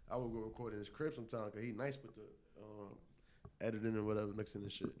him, I would go record in his crib sometimes because he nice with the editing and whatever, mixing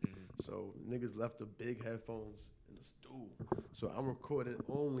and shit. So niggas left the big headphones in the stool. So I'm recording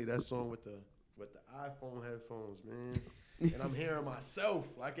only that song with the iPhone headphones, man. And I'm hearing myself.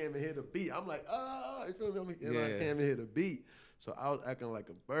 I can't even hear the beat. I'm like, you feel me? I can't even hear the beat. So I was acting like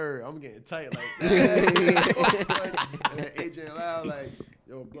a bird. I'm getting tight like that. And then Adrian Loud like,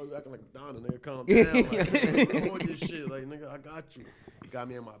 yo, bro, you acting like Donna, nigga, calm down. Like, hold this shit. Like, nigga, I got you. He got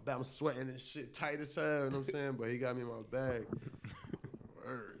me in my bag. I'm sweating and shit tight as hell, you know what I'm saying? But he got me in my bag.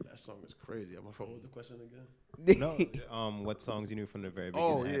 Word. That song is crazy. What was the question again? No, what songs you knew from the very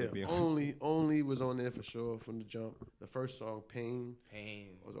beginning? Oh yeah, only was on there for sure from the jump. The first song, Pain,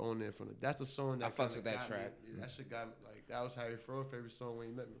 was on there from the. That's the song that I fucks with that track. That shit got me, like that was Harry Fraud's favorite song when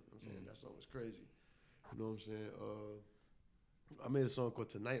he met me. You know what I'm saying that song was crazy. You know what I'm saying? I made a song called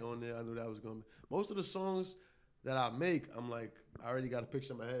Tonight on there. I knew that was gonna. Most of the songs that I make, I'm like, I already got a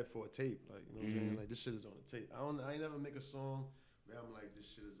picture in my head for a tape. Like, you know what I'm saying? Like, this shit is on the tape. I ain't never make a song where I'm like, this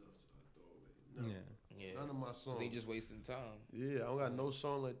shit is up to a throwaway. No. Yeah. None of my songs. They just wasting time. Yeah, I don't got no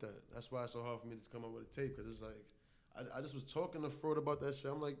song like that. That's why it's so hard for me to come up with a tape, because it's like, I just was talking to Fraud about that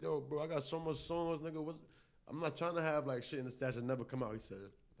shit. I'm like, yo, bro, I got so much songs, nigga. I'm not trying to have like shit in the stash that never come out. He said,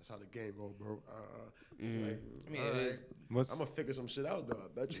 that's how the game roll, bro. Like, I mean, it is. I'm going to figure some shit out, though. I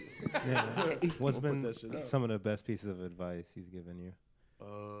bet you. What's been some of the best pieces of advice he's given you?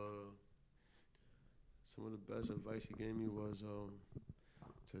 Some of the best advice he gave me was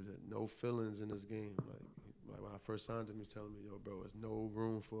no feelings in this game. Like when I first signed him, he was telling me, yo, bro, there's no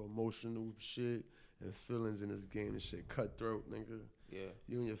room for emotional shit and feelings in this game. This shit cutthroat, nigga. Yeah.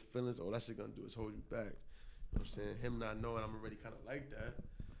 You and your feelings, all that shit gonna do is hold you back. You know what I'm saying? Him not knowing I'm already kind of like that.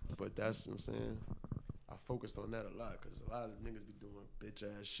 But that's what I'm saying. I focused on that a lot because a lot of niggas be doing bitch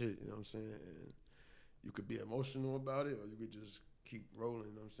ass shit, you know what I'm saying? And you could be emotional about it or you could just keep rolling,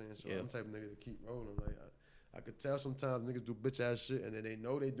 you know what I'm saying? So I'm the type of nigga to keep rolling. Like I could tell sometimes niggas do bitch ass shit and then they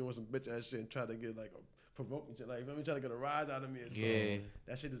know they doing some bitch ass shit and try to get like a provoking shit. Like, you know what I mean? Trying to get a rise out of me or something.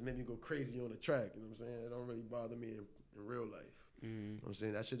 That shit just made me go crazy on the track, you know what I'm saying? It don't really bother me in real life. You know what I'm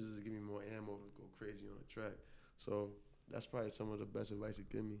saying? That shit just give me more ammo to go crazy on the track. So that's probably some of the best advice he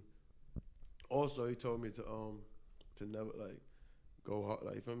give me. Also, he told me to never like go hard.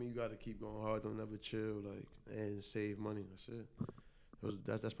 Like, you feel me? You got to keep going hard. Don't never chill. Like, and save money. That's it.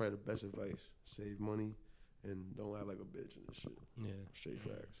 That's probably the best advice. Save money and don't act like a bitch and this shit. Yeah, straight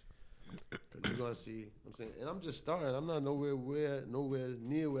facts. Cause you're gonna see. You know what I'm saying, and I'm just starting. I'm not nowhere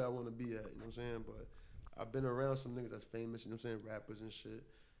near where I want to be at. You know what I'm saying? But I've been around some niggas that's famous. You know what I'm saying? Rappers and shit.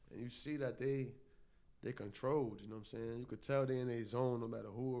 And you see that they controlled, you know what I'm saying? You could tell they in their zone no matter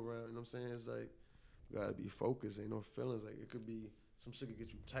who around, you know what I'm saying? It's like, you gotta be focused, ain't no feelings. Like, it could be, some shit could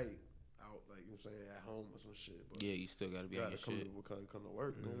get you tight out, like, you know what I'm saying, at home or some shit. But yeah, you still gotta be on your shit. Come to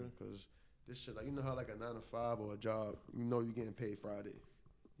work, nigga, because this shit, like, you know how like a 9 to 5 or a job, you know you getting paid Friday.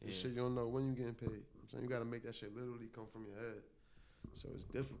 This shit, you don't know when you getting paid. You know what I'm saying? You gotta make that shit literally come from your head. So it's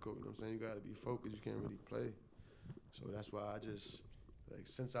difficult, you know what I'm saying? You gotta be focused, you can't really play. So that's why I just, like,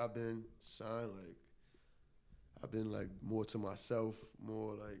 since I've been signed, like, I've been like more to myself,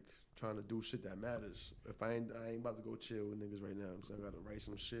 more like trying to do shit that matters. If I ain't about to go chill with niggas right now. I'm saying I gotta write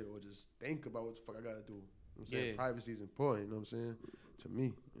some shit or just think about what the fuck I gotta do. You know what I'm saying? Privacy is important, you know what I'm saying? To me,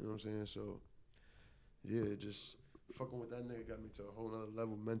 you know what I'm saying? So yeah, just fucking with that nigga got me to a whole nother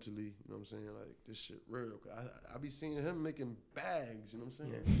level mentally, you know what I'm saying? Like, this shit real. I be seeing him making bags, you know what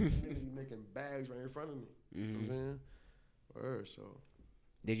I'm saying? He be making bags right in front of me. You know what I'm saying? Word, so.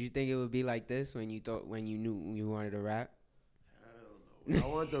 Did you think it would be like this when you knew you wanted to rap? I don't know. When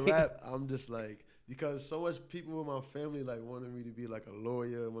I wanted to rap, I'm just like, because so much people in my family like wanted me to be like a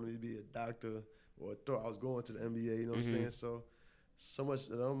lawyer, wanted me to be a doctor, or thought I was going to the NBA, you know what I'm saying? So much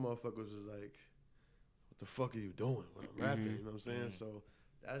of them motherfuckers was like, what the fuck are you doing when I'm rapping, you know what I'm saying? So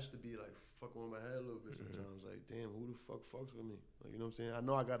that used to be like fucking with my head a little bit sometimes. Like, damn, who the fuck fucks with me? Like, you know what I'm saying? I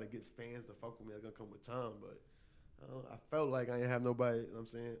know I gotta get fans to fuck with me. That's gonna come with time, but I felt like I didn't have nobody, you know what I'm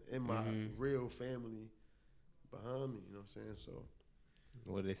saying, in my real family behind me, you know what I'm saying? So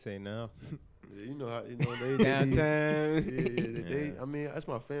what do they say now? yeah, you know how they downtown. They I mean, that's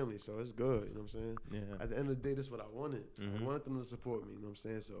my family, so it's good, you know what I'm saying? Yeah. At the end of the day, this is what I wanted. I wanted them to support me, you know what I'm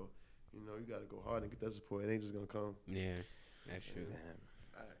saying? So, you know, you gotta go hard and get that support. It ain't just gonna come. Yeah, that's true.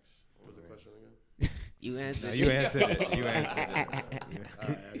 What was the question again? You answered. No, you answered it. You answered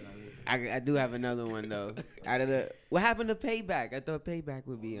it. I do have another one though. What happened to Payback? I thought Payback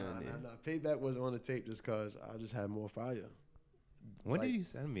would be on there. Nah. Payback was on the tape just cause I just had more fire. When did you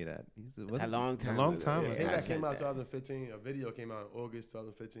send me that? A long time ago. Yeah, Payback came out 2015. A video came out in August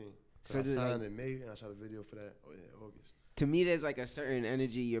 2015. So I signed in May and I shot a video for that. Oh yeah, August. To me, there's like a certain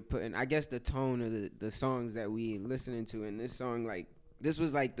energy you're putting. I guess the tone of the songs that we listening to, and this song, like this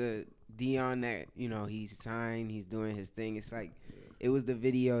was like the Dion that he's signed, he's doing his thing. It's like it was the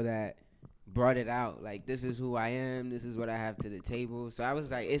video that brought it out. Like, this is who I am. This is what I have to the table. So I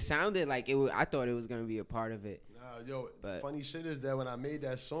was like, it sounded like it was. I thought it was gonna be a part of it. But funny shit is that when I made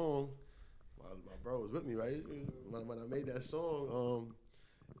that song, my bro was with me, right? When I made that song,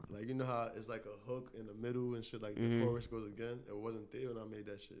 like, you know how it's like a hook in the middle and shit, like the chorus goes again. It wasn't there when I made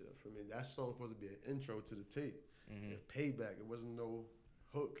that shit. For me, that song was supposed to be an intro to the tape. Payback. It wasn't no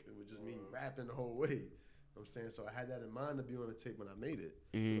hook. It was just me rapping the whole way. You know what I'm saying? So I had that in mind to be on the tape when I made it.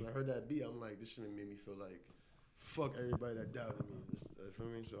 When I heard that beat, I'm like, this shit made me feel like, fuck everybody that doubted me. For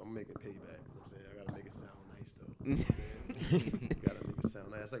me, so I'm making Payback. You know what I'm saying? I gotta make it sound nice though. You know what I'm saying? You gotta make it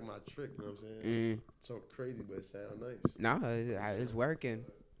sound nice. That's like my trick. You know what I'm saying? So crazy, but it sound nice. No, it's working.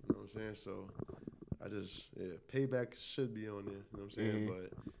 You know what I'm saying? So Payback should be on there. You know what I'm saying?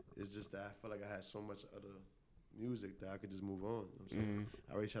 But it's just that I feel like I had so much other music that I could just move on. You know what I'm saying?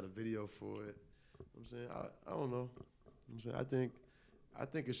 I already shot a video for it. You know what I'm saying? I don't know. You know what I'm saying? I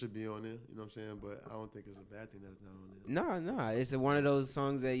think it should be on there. You know what I'm saying? But I don't think it's a bad thing that it's not on there. No, it's one of those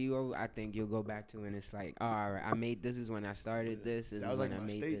songs that I think you'll go back to, and it's like, oh, all right, I made this is when I started this. This that is was when like I my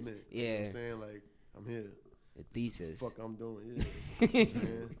made statement. this. You know Yeah, what I'm saying? Like, I'm here. The thesis. Fuck, I'm doing. Yeah. You know what I'm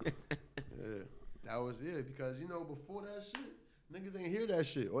saying? Yeah. That was it because before that shit, niggas ain't hear that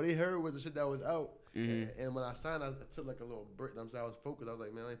shit. All they heard was the shit that was out. And when I signed, I took like a little break. I'm saying I was focused. I was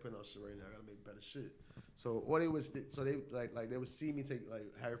like, man, I ain't putting out shit right now. I gotta make better shit. So they would see me take like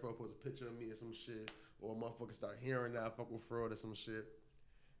Harry Fraud post a picture of me or some shit, or motherfuckers start hearing that I fuck with Fraud or some shit,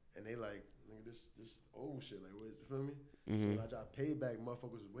 and they like, nigga, this old shit. Like, what is it? Feel me? So when I dropped Payback,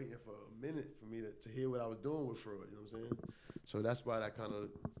 motherfuckers was waiting for a minute for me to hear what I was doing with Fraud. You know what I'm saying? So that's why that kind of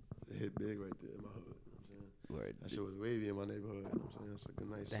hit big right there in my hood. Word. That shit was wavy in my neighborhood. You know what I'm saying? That's like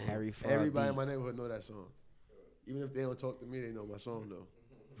a nice song. Harry Fraud Everybody beat. In my neighborhood know that song. Even if they don't talk to me, they know my song though.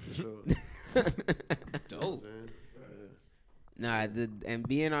 For sure. Dope. Nah, and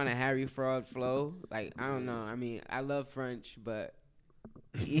being on a Harry Fraud flow, like, I don't know. I mean, I love French, but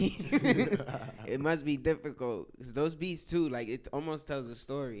it must be difficult. 'Cause those beats too, like, it almost tells a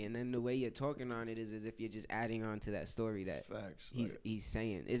story, and then the way you're talking on it is as if you're just adding on to that story that Facts. he's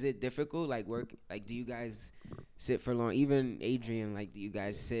saying. Is it difficult? Like, do you guys sit for long? Even Adrian, like, do you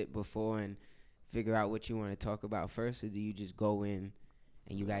guys sit before and figure out what you want to talk about first, or do you just go in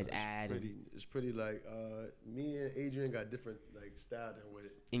and you guys add? It's pretty like me and Adrian got different like style than with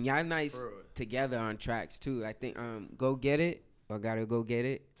it. And y'all nice together on tracks too. I think Go Get It or Gotta Go Get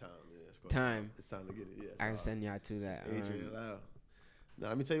It. Time. It's time to get it. Yeah. I can send y'all to that. Adrian Lau. Now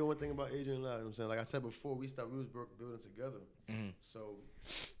let me tell you one thing about Adrian Lau. You know what I'm saying? Like I said before, we was building together. So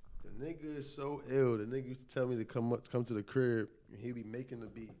the nigga is so ill. The nigga used to tell me to come to the crib and he be making the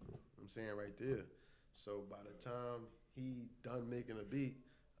beat. You know what I'm saying right there. So by the time he done making a beat,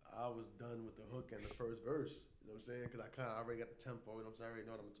 I was done with the hook and the first verse. You know what I'm saying? Because I already got the tempo. You know what I'm saying? I already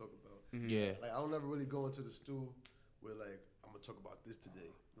know what I'm gonna talk about. Yeah. Like I don't ever really go into the stew with like I'm gonna talk about this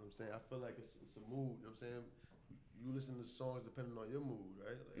today. You know what I'm saying? I feel like it's a mood. You know what I'm saying? You listen to songs depending on your mood,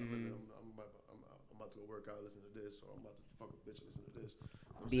 right? Like I'm about to go work out, listen to this, or I'm about to fuck a bitch, listen to this. You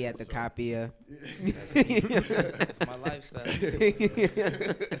know Be at the Copia. That's my lifestyle.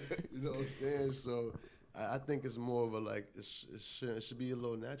 You know what I'm saying? So I think it's more of a like it should be a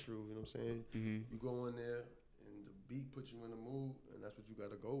little natural. You know what I'm saying? You go in there and the beat puts you in the mood, and that's what you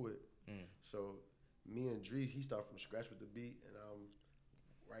got to go with. So me and Dre, he started from scratch with the beat, and I'm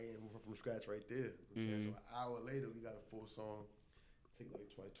writing from scratch right there. You know what I'm saying? So an hour later, we got a full song. Take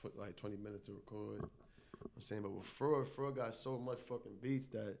like 20 minutes to record. I'm saying, but with Fraud got so much fucking beats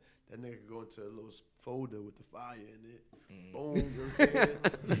that nigga could go into a little folder with the fire in it. Boom, you know what I'm saying?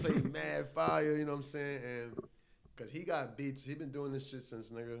 Just play mad fire, you know what I'm saying? And Cause he got beats. He been doing this shit since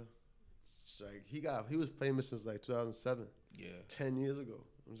nigga. Like he was famous since like 2007. Yeah. 10 years ago. You know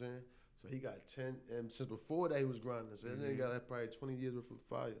what I'm saying? So he got 10, and since before that he was grinding. So that nigga got like probably 20 years worth of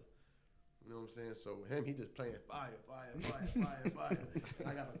fire. You know what I'm saying? So him, he just playing fire.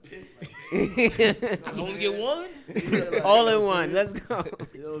 I got a pick like I only get one? Yeah, like, All in one. Let's go.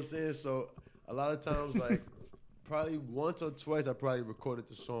 You know what I'm saying? So a lot of times, like probably once or twice, I probably recorded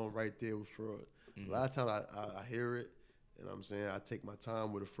the song right there with Fraud. A lot of times I hear it, and I'm saying I take my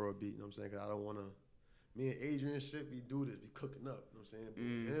time with a Fraud beat. You know what I'm saying? Because I don't want to. Me and Adrian shit, we do this. We cooking up. You know what I'm saying? But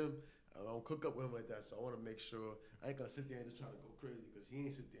with him, I don't cook up with him like that. So I want to make sure I ain't gonna sit there and just try to go crazy because he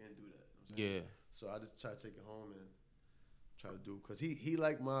ain't sit there and do that. You know what I'm saying? So I just try to take it home and try to do, because he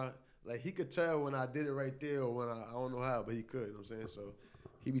like my, like he could tell when I did it right there or when I don't know how, but he could, you know what I'm saying? So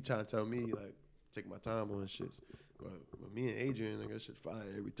he be trying to tell me, like, take my time on shit. But with me and Adrian, like, that shit fire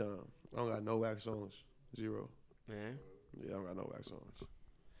every time. I don't got no wax songs. Zero. Man. Yeah, I don't got no wax songs.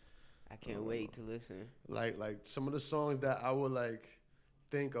 I can't wait to listen. Like some of the songs that I would like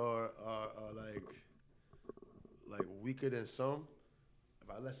think are like weaker than some. If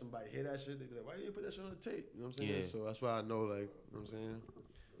I let somebody hear that shit, they be like, why you didn't put that shit on the tape? You know what I'm saying? Yeah. So that's why I know, like, you know what I'm saying?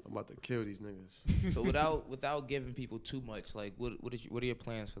 I'm about to kill these niggas. So without giving people too much, like what are your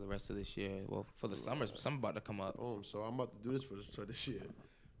plans for the rest of this year? Well, for the summer, something about to come up. So I'm about to do this for this year.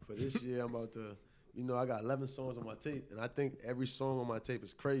 For this year, I'm about to, you know, I got 11 songs on my tape, and I think every song on my tape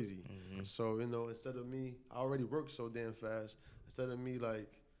is crazy. So, you know, instead of me, I already work so damn fast. Instead of me,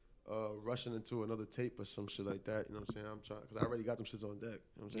 like, rushing into another tape or some shit like that, you know what I'm saying? I'm trying, because I already got them shits on deck,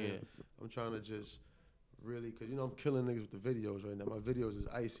 you know what I'm saying? Yeah. I'm trying to just really, because, you know, I'm killing niggas with the videos right now. My videos is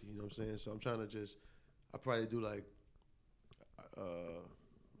icy, you know what I'm saying? So I'm trying to just, I probably do like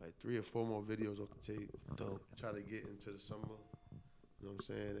 3 or 4 more videos off the tape. Dope. Try to get into the summer, you know what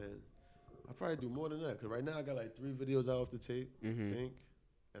I'm saying? And I probably do more than that, because right now I got like 3 videos out off the tape, I think.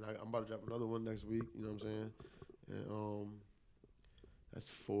 And I'm about to drop another one next week, you know what I'm saying? And that's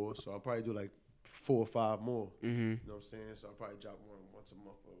 4, so I'll probably do like 4 or 5 more, you know what I'm saying? So I'll probably drop one once a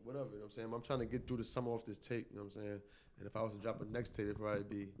month or whatever, you know what I'm saying? I'm trying to get through the summer off this tape, you know what I'm saying? And if I was to drop a next tape, it'd probably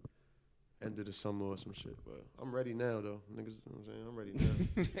be end of the summer or some shit. But I'm ready now, though. Niggas, you know what I'm saying? I'm ready now.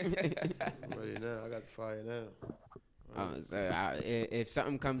 I'm ready now. I got the fire now. So if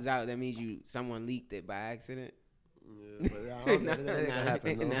something comes out, that means someone leaked it by accident. Yeah, but I don't think that ain't gonna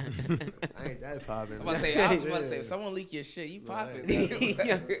happen, no. I ain't that popping. I was about to say, if someone leak your shit, you popping.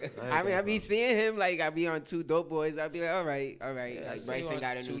 I mean, I be seeing him, like, I be on 2 Dope Boys. I be like, all right. Yeah, like, Bryson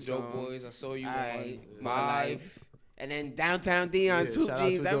got a new 2 song. Dope Boys. I saw you on My Life. And then Downtown Dion, Swoop shout out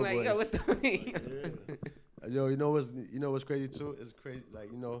Jeans. to I'm Dope like, Boys. yo, what the Yo, you know what's crazy too? It's crazy, like,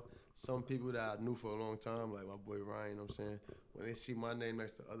 you know, some people that I knew for a long time, like my boy Ryan, you know what I'm saying? When they see my name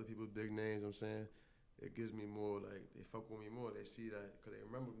next to other people's big names, you know what I'm saying? It gives me more, like, they fuck with me more. They see that, because they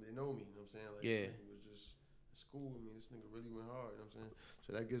remember me, they know me, you know what I'm saying? Like, Yeah. this nigga was just in school with me. This nigga really went hard, you know what I'm saying?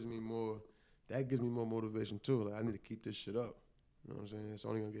 So that gives me more motivation too. Like, I need to keep this shit up. You know what I'm saying? It's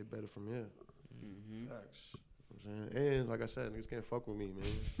only gonna get better from here. Facts. You know what I'm saying? And like I said, niggas can't fuck with me,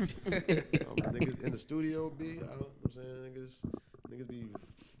 man. Niggas in the studio be, you know what I'm saying? Niggas be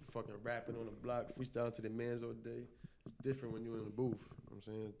fucking rapping on the block, freestyling to their mans all day. It's different when you're in the booth. You know what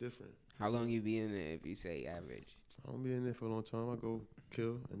I'm saying? It's different. How long you be in there if you say average? I don't be in there for a long time. I go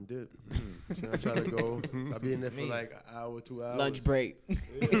kill and dip. So I try to go. I be in there for like an hour, 2 hours. Lunch break. Yeah,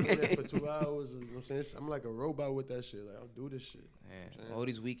 I be in there for 2 hours. You know what I'm saying? I'm like a robot with that shit. Like, I'll do this shit. Man, all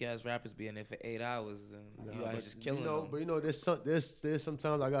these weak ass rappers be in there for 8 hours, and you out here just killing them. But you know, there's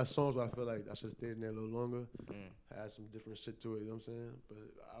sometimes I got songs where I feel like I should have stayed in there a little longer, had some different shit to it. You know what I'm saying? But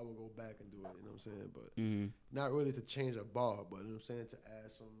I will go back and do it. You know what I'm saying? But not really to change a bar, but you know what I'm saying, to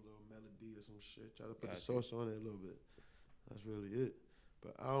add some little melody or some shit. Try to put the sauce on it a little bit. That's really it.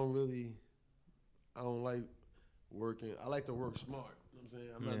 But I don't like working. I like to work smart. You know what I'm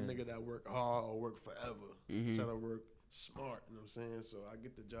saying? I'm not a nigga that work hard or work forever. I try to work smart. You know what I'm saying? So I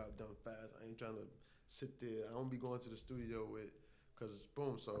get the job done fast. I ain't trying to sit there. I don't be going to the studio because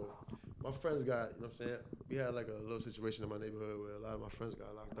boom. So my friends got, you know what I'm saying? We had like a little situation in my neighborhood where a lot of my friends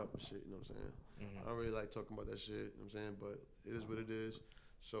got locked up and shit. You know what I'm saying? I don't really like talking about that shit. You know what I'm saying? But it is what it is.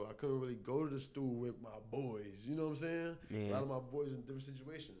 So I couldn't really go to the stool with my boys. You know what I'm saying? Yeah. A lot of my boys in different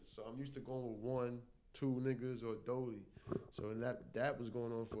situations. So I'm used to going with 1, 2 niggas or Dolly. So that was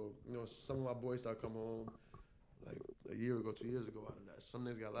going on for, you know, some of my boys started coming home like a year ago, 2 years ago out of that. Some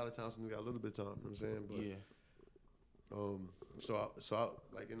niggas got a lot of time, some niggas got a little bit of time. You know what I'm saying? But so I,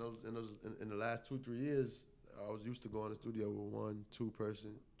 like in the last 2-3 years, I was used to going to the studio with 1, 2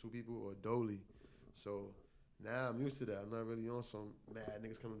 people or Dolly. So Now I'm used to that. I'm not really on some mad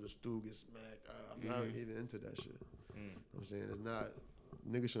niggas coming to the studio get smacked. I'm not even into that shit. You know what I'm saying? It's not,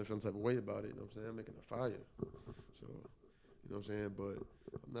 niggas shouldn't feel some type of way about it. You know what I'm saying? I'm making a fire. So, you know what I'm saying? But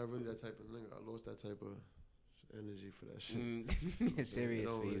I'm not really that type of nigga. I lost that type of energy for that shit. It's serious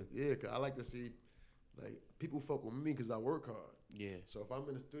for you. Yeah, because I like to see, like, people fuck with me because I work hard. Yeah. So if I'm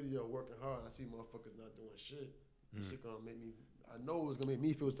in the studio working hard and I see motherfuckers not doing shit, shit gonna make me, I know it's gonna make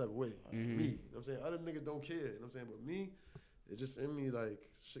me feel this type of way. Me, you know what I'm saying? Other niggas don't care, you know what I'm saying? But me, it's just in me, like,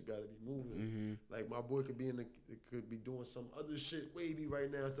 shit gotta be moving. Like, my boy could be could be doing some other shit wavy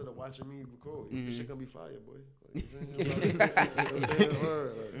right now instead of watching me record. This shit gonna be fire, boy. Like, you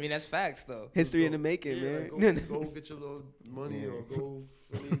know I mean, that's facts, though. History in the making, man. Like, go get your little money or go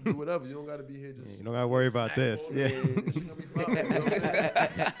do whatever. You don't gotta be here just. You don't gotta worry about this. Yeah. This shit gonna be fire. You know what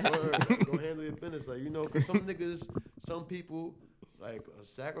I'm saying? Go handle your business, like, you know, because some niggas, some people, like, a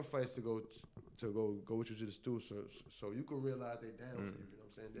sacrifice to go with you to the studio, so you can realize they down for you. You know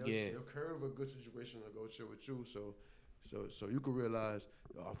what I'm saying? They'll curve a good situation to go chill with you, so you can realize,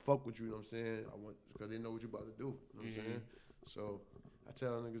 yo, I fuck with you. You know what I'm saying? I want, because they know what you about to do. You know what I'm saying? So I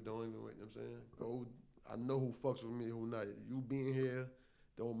tell niggas, don't even wait. You know what I'm saying? Go. I know who fucks with me, who not. You being here,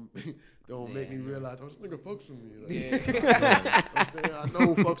 don't make me realize, oh, this nigga fucks with me. Like, you know what I'm saying? I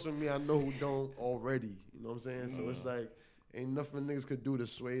know who fucks with me. I know who don't already. You know what I'm saying? So it's like, ain't nothing niggas could do to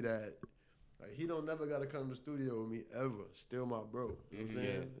sway that. Like, he don't never gotta come to the studio with me ever. Still my bro. You know what I'm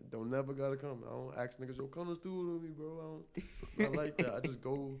saying? Don't never gotta come. I don't ask niggas, yo, come to the studio with me, bro. I don't like that. I just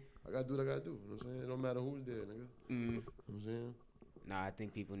go, I gotta do what I gotta do. You know what I'm saying? It don't matter who's there, nigga. You know what I'm saying? Nah, I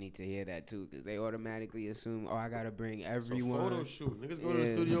think people need to hear that too, because they automatically assume, oh, I gotta bring everyone. So photo shoot. Niggas go to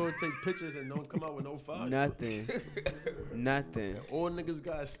the studio and take pictures and don't come out with no fire. Nothing. And all niggas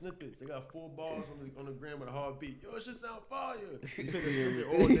got snippets. They got 4 bars on the gram with a hard beat. Yo, it should sound fire. You take a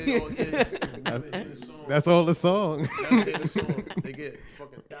snippet all day. That's all the song. They get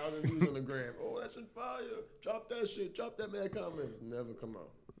fucking 1,000 views on the gram. Oh, that shit fire. Drop that shit. Drop that mad comments. Never come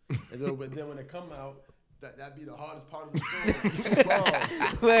out. But then when they come out, That'd be the hardest part of the song. 2 bars.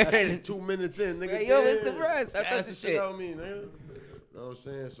 That shit 2 minutes in, nigga. Hey, yo, it's the rest. That's the shit out of me, nigga. You know what I'm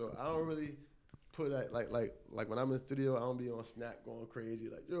saying? So I don't really put that, like when I'm in the studio, I don't be on Snap going crazy.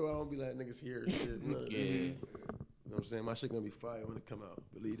 Like, yo, I don't be like niggas here and shit. You know what I'm saying? My shit gonna be fire when it come out.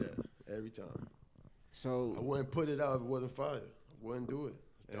 Believe that. Every time. So I wouldn't put it out if it wasn't fire. I wouldn't do it.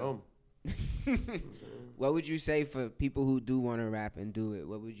 It's dumb. You know what would you say for people who do want to rap and do it?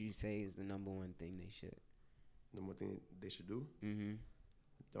 What would you say is the number one thing they should? Number one thing they should do?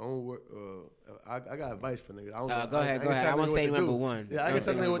 Don't work. I got advice for niggas. Go ahead. I won't say number one. Yeah, I can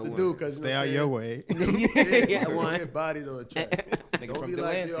tell you what to do because stay out your way. Yeah, one. Get bodied on the track. Don't be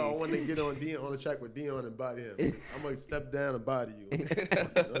like, yo, I want to get on the track with Dion and body him. I'm gonna step down and body you. You know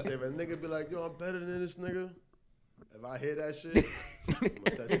what I'm saying? If a nigga be like, yo, I'm better than this nigga. If I hear that shit, I'm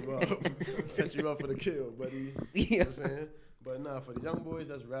gonna set you up. Set you up for the kill, buddy. You know what I'm saying? But nah, for the young boys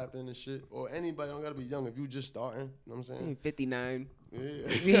that's rapping and shit, or anybody, don't gotta be young. If you just starting, you know what I'm saying? 59. Yeah.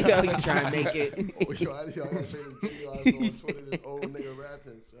 Yo, you trying to make it. Oh, yo, I gotta show you this video I saw on Twitter, this old nigga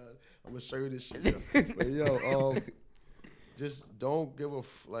rapping, son. I'm gonna show you this shit, yo. But yo, just don't give a,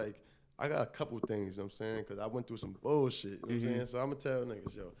 like, I got a couple things, you know what I'm saying? Because I went through some bullshit, you know what I'm saying? So I'm gonna tell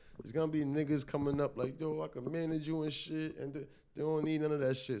niggas, yo, there's gonna be niggas coming up like, yo, I can manage you and shit, and they don't need none of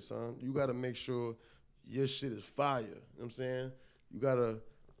that shit, son. You gotta make sure your shit is fire, you know what I'm saying? You gotta,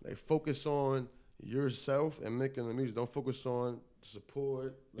 like, focus on yourself and making the music. Don't focus on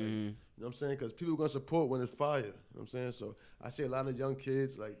support, like, you know what I'm saying? Because people gonna support when it's fire, you know what I'm saying? So I see a lot of young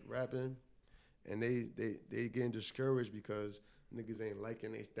kids, like, rapping, and they getting discouraged because niggas ain't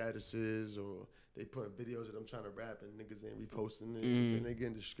liking their statuses, or they putting videos of them trying to rap and niggas ain't reposting it. And they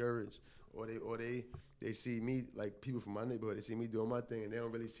getting discouraged, or they see me, like, people from my neighborhood, they see me doing my thing and they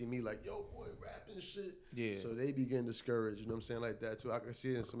don't really see me like, yo, boy, rapping shit. Yeah. So they be getting discouraged, you know what I'm saying, like that too. I can see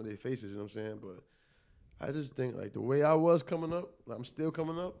it in some of their faces, you know what I'm saying? But I just think, like, the way I was coming up, like, I'm still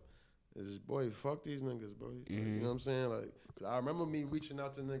coming up, is, boy, fuck these niggas, bro. Like, you know what I'm saying? Like, cause I remember me reaching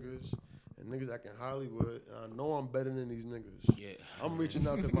out to niggas and niggas acting Hollywood, and I know I'm better than these niggas. Yeah. I'm reaching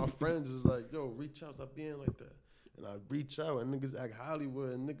out because my friends is like, yo, reach out, stop being like that. And I reach out, and niggas act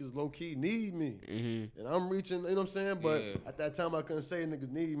Hollywood, and niggas low-key need me. And I'm reaching, you know what I'm saying? But at that time, I couldn't say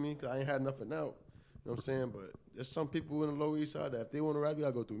niggas need me because I ain't had nothing out. You know what I'm saying? But there's some people in the Lower East Side that if they want to rap, you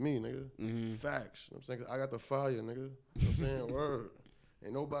gotta go through me, nigga. Facts. You know what I'm saying? 'Cause I got the fire, nigga. You know what I'm saying? Word.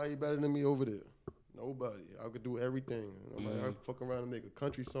 Ain't nobody better than me over there. Nobody. I could do everything. I could fuck around and make a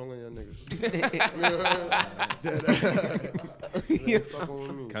country song on y'all niggas. You fucking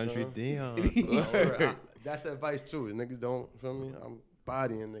with me, Country son. Dion. That's advice too. Niggas don't, feel me?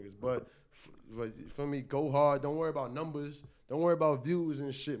 bodying niggas. But for me, go hard. Don't worry about numbers. Don't worry about views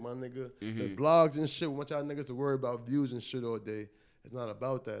and shit, my nigga. The blogs and shit, we want y'all niggas to worry about views and shit all day. It's not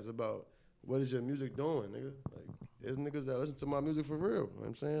about that. It's about what is your music doing, nigga? Like, there's niggas that listen to my music for real. You know what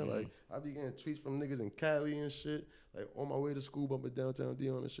I'm saying? Like, I be getting tweets from niggas in Cali and shit. Like, on my way to school, bumping downtown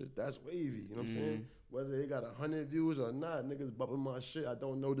Dion and shit. That's wavy, you know what I'm saying? Whether they got 100 views or not, niggas bumping my shit. I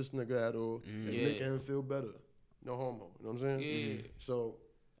don't know this nigga at all. And making him feel better. No homo, you know what I'm saying? Yeah. So,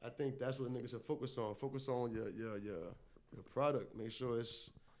 I think that's what niggas should focus on. Focus on your product. Make sure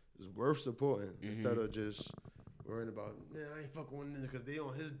it's worth supporting instead of just worrying about, man, I ain't fucking with niggas because they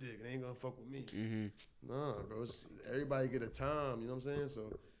on his dick and they ain't gonna fuck with me. Nah, bro. Everybody get a time, you know what I'm saying?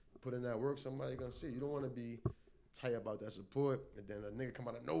 So put in that work, somebody gonna see. You don't want to be tight about that support and then a nigga come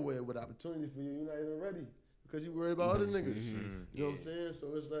out of nowhere with opportunity for you. You're not even ready because you worried about other niggas. You know what I'm saying?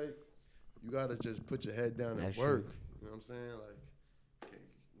 So it's like you gotta just put your head down and work. You know what I'm saying? Like, okay,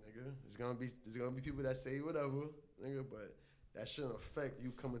 nigga, there's gonna be people that say whatever, nigga, but that shouldn't affect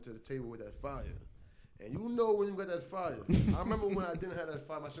you coming to the table with that fire. And you know when you got that fire. I remember when I didn't have that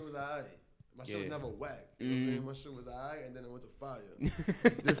fire, my shit was alright. My shit was never whack. You know what I'm saying? My shit was alright, and then it went to fire.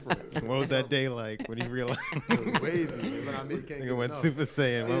 Different. What was that day like when you realized? It was wavy. When I made Nigga went Super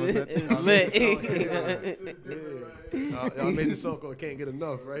Saiyan. What was that? I made this song called Can't Get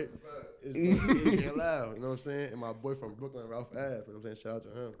Enough, right? It's Adrian Loud, you know what I'm saying? And my boy from Brooklyn, Ralph Ave, you know what I'm saying? Shout out to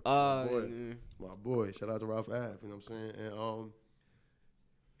him. My boy. Shout out to Ralph Ave, you know what I'm saying? And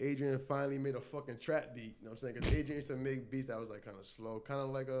Adrian finally made a fucking trap beat, you know what I'm saying? Because Adrian used to make beats that was like kind of slow, kind of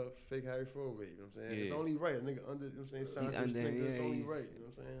like a fake Harry Fraud beat, you know what I'm saying? It's only right. A nigga under, you know what I'm saying? Signed to this nigga, it's only right, you know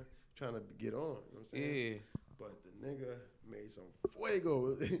what I'm saying? Trying to get on, you know what I'm saying? But the nigga made some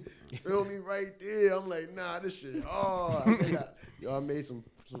fuego. Feel me right there. I'm like, nah, this shit. I made some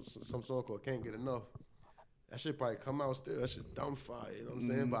song called Can't Get Enough. That shit probably come out still. That shit dumb fire, you know what I'm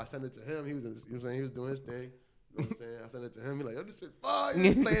saying? But I sent it to him. He was, you know what I'm saying? He was doing his thing. You know what I'm saying? I sent it to him. He like, yo, this shit fire. He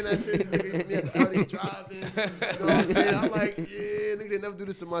was playing that shit. Niggas me at the alley driving. You know what I'm saying? I'm like, yeah, niggas ain't never do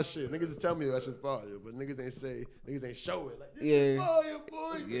this to my shit. Niggas just tell me that shit fire, but niggas ain't show it. Like, this shit fire,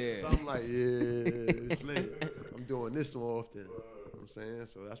 boy. Yeah. So I'm like, yeah, it's lit. I'm doing this more often. You know what I'm saying?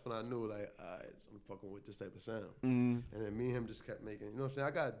 So that's when I knew, like, all right, I'm fucking with this type of sound. And then me and him just kept making, you know what I'm saying?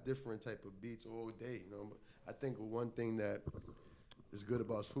 I got different type of beats all day, you know? I think one thing that is good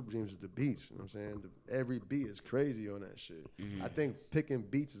about Swoop Dreams is the beats, you know what I'm saying? Every beat is crazy on that shit. I think picking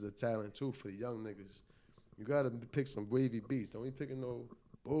beats is a talent, too, for the young niggas. You got to pick some wavy beats. Don't be picking no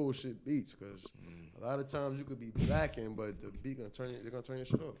bullshit beats, because a lot of times you could be blacking, but the beat they're gonna turn your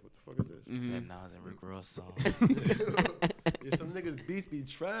shit off. What the fuck is this? That Nas and Rick Ross song. Yeah, some niggas beats be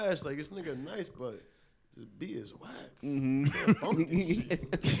trash. Like, this nigga nice, but the beat is whack.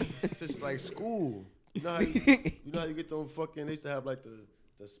 It's just like school. You know how you get them fucking, they used to have like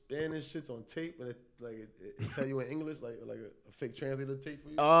the Spanish shits on tape, and it tell you in English, like a fake translator tape for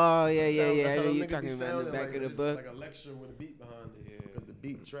you. Oh, yeah. That's I how know them you niggas talking be about in the sounding, back like, of the just book. like a lecture with a beat behind it, because the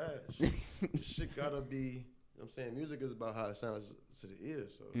beat trash. The shit gotta be, you know what I'm saying? Music is about how it sounds to the ear,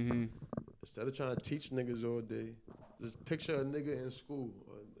 so instead of trying to teach niggas all day, just picture a nigga in school,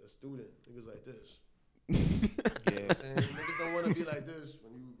 or a student, niggas like this. You know what I'm saying? Niggas don't want to be like this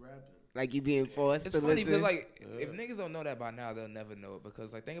when you rapping. Like you being forced it's to funny listen. because like if niggas don't know that by now, they'll never know it,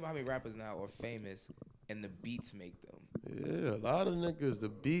 because like think about how many rappers now are famous and the beats make them. Yeah, a lot of niggas, the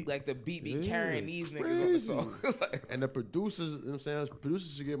beat be carrying these niggas on the song. And the producers, you know what I'm saying?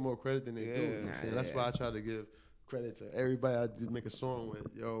 Producers should get more credit than they do. You know what I'm saying? That's why I try to give credit to everybody I did make a song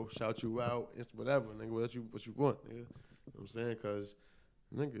with. Yo, shout you out, it's whatever, nigga, what you want, nigga. You know what I'm saying? Because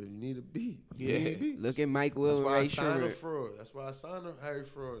nigga, you need a beat. You need a beat. Look at Mike Will and Ray Sherman. That's why I signed a Harry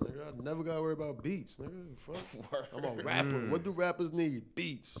Fraud. Nigga, I never got to worry about beats. Nigga, fuck. I'm a rapper. What do rappers need?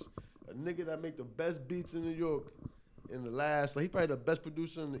 Beats. A nigga that make the best beats in New York in the last, like he probably the best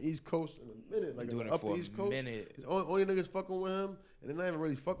producer in the East Coast in a minute. Like in the upper East Coast. Only niggas fucking with him, and they're not even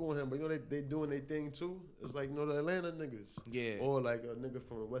really fucking with him, but you know they doing their thing too. It's like, you know, the Atlanta niggas. Yeah. Or like a nigga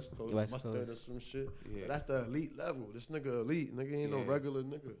from the West Coast, Mustard or some shit. Yeah. But that's the elite level. This nigga elite. Nigga ain't no regular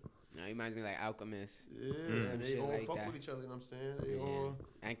nigga. No, he reminds me like Alchemist. Yeah, and they all like fuck with each other, you know what I'm saying? They all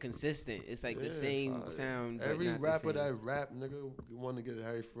and consistent. It's like the same sound. Every rapper that rap, nigga, want to get a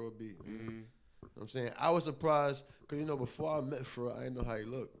Harry Fraud beat. You know what I'm saying? I was surprised, because, you know, before I met Fraud, I didn't know how he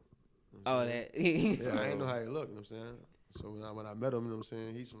looked. You know that. I didn't know how he looked, you know what I'm saying? So when I met him, you know what I'm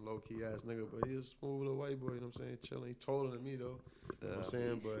saying, he's some low-key ass nigga, but he's a smooth little white boy, you know what I'm saying, chilling. He taller than me, though. You know what I'm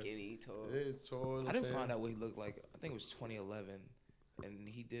saying? But skinny, tall. Yeah, he's tall. I didn't find out what he looked like. I think it was 2011, and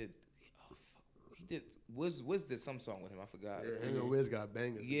he did he did Wiz did some song with him. I forgot. Yeah, him and Wiz got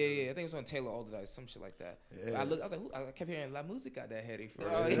bangers. Yeah. I think it was on Taylor Alderdice, some shit like that. Yeah. I was like, I kept hearing La Music got that heady for.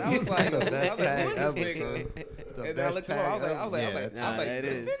 Oh, And yeah. I was like, That's the best tag who is ever, this son. nigga? It's the And then I best looked him up. I was tag like,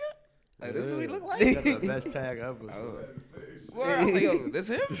 this nigga. Like, this is what he look like. He got the best tag ever. son. Word. I was like, yo, this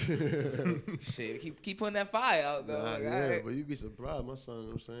him? Shit, keep putting that fire out though. Nah, Like, yeah, alright. but you be surprised, my son. You know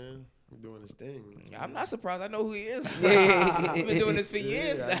what I'm saying, he doing his thing. I'm not surprised. I know who he is. I've been doing this for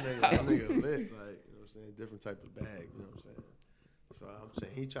years now. That nigga lit, like, you know what I'm saying, different type of bag. You know what I'm saying. So I'm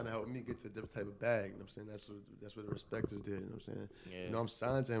saying he trying to help me get to a different type of bag. You know what I'm saying. That's what the respect is there. You know what I'm saying. Yeah. You know I'm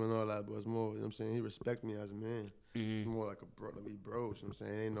signed to him and all that, but it's more. You know what I'm saying. He respect me as a man. It's more like a bro, like we bros. You know what I'm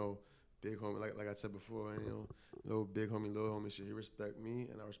saying. Ain't no big homie, like I said before, ain't no big homie, little homie shit. He respect me,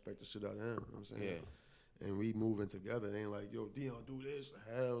 and I respect the shit out of him. You know what I'm saying? Yeah. And we moving together. It ain't like, yo, Dion, do this.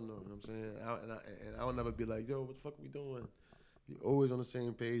 Hell no. You know what I'm saying? And I'll never be like, yo, what the fuck we doing? We always on the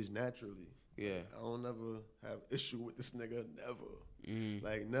same page naturally. Yeah. I don't never have issue with this nigga, never.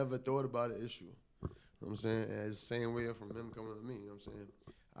 Like, never thought about an issue. You know what I'm saying? And it's the same way from him coming to me. You know what I'm saying?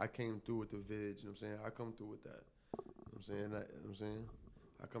 I came through with the vid. You know what I'm saying? I come through with that. You know what I'm saying? You know what I'm saying?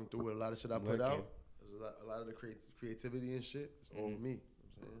 I come through with a lot of shit I put out. There's a lot of the creativity and shit. It's all me. You know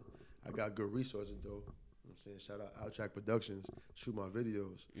what I'm saying? I got good resources, though. You know what I'm saying? Shout out Outtrack Productions. Shoot my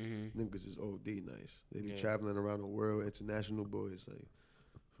videos. Niggas is OD nice. They be traveling around the world, international boys. Like,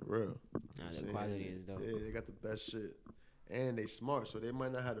 for real. Nah, the quality is dope. Yeah, they got the best shit. And they smart, so they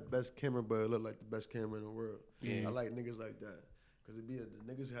might not have the best camera, but it look like the best camera in the world. Yeah. I like niggas like that. Cause it be the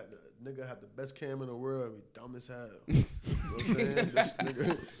nigga have the best camera in the world and be dumb as hell. You know what I'm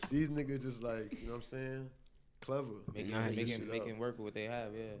saying? These niggas is like, you know what I'm saying? Clever. Making work with what they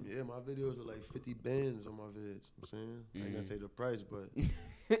have, yeah. Yeah, my videos are like 50 bands on my vids. You know what I'm saying? I ain't gonna say the price, but I'm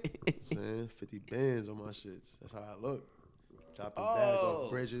saying 50 bands on my shits. That's how I look. Chopping bags off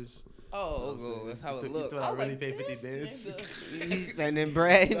bridges. Oh, you know what I'm that's saying? how it You looks. thought I really paid 50 bands? You spending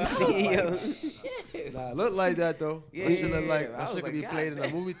bread. Nah, I look like that though. Yeah, That shit look like I that was shit could like, be played in a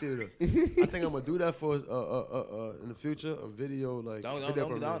movie theater. I think I'm gonna do that for in the future, a video like. Don't video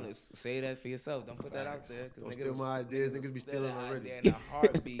be premiere. honest. Say that for yourself. Don't put that out there. Don't steal my ideas. Niggas be stealing already. In a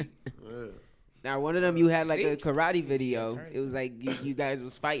heartbeat. Yeah. Now, one of them you had like See? a karate video. turn it. It was like you guys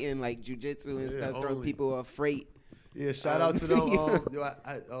was fighting like jujitsu and stuff, throwing only. people off freight. Yeah, shout out to them. Yo,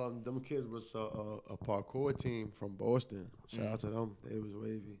 them kids was a parkour team from Boston. Shout out to them. They was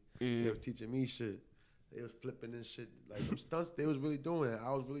wavy. They were teaching me shit. They was flipping and shit. Like them stunts they was really doing.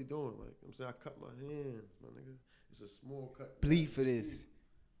 I was really doing. Like I'm saying, I cut my hand, my nigga. It's a small cut. Bleed for this.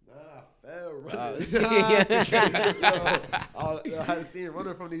 Nah, I fell running. I had seen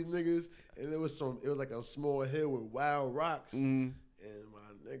running from these niggas, and it was like a small hill with wild rocks. And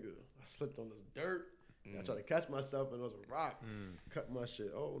my nigga, I slipped on this dirt. I tried to catch myself, and it was a rock. Cut my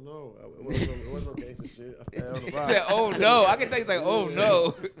shit. Oh no, it wasn't no gangster shit. I fell on the rock. Said, oh no, I can tell you like, oh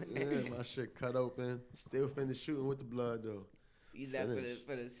no. Yeah, my shit cut open. Still finished shooting with the blood though. Use that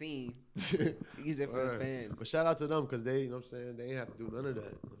for the scene. Use it for Word. the fans. But shout out to them because they, you know what I'm saying, they ain't have to do none of that. You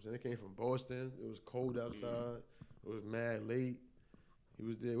know what I'm saying? They came from Boston. It was cold outside. It was mad late. He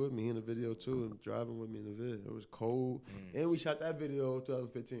was there with me in the video too and driving with me in the video. It was cold. And we shot that video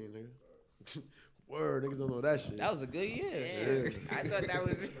 2015, nigga. Word, niggas don't know that shit. That was a good year. Yeah. I thought that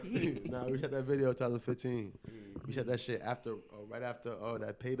was. Nah, we shot that video 2015. We shot that shit right after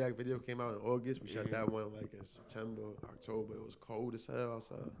that Payback video came out in August. We shot that one like in September, October. It was cold as hell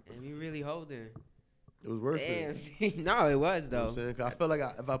outside. And we really holding. It was worth it. Damn. No, it was You know though. what I'm saying? 'Cause I feel like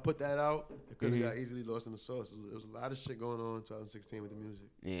if I put that out, it could have got easily lost in the sauce. It was a lot of shit going on in 2016 with the music.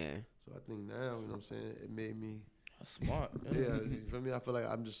 Yeah. So I think now, you know what I'm saying, it made me. Smart. Yeah, you feel me? I feel like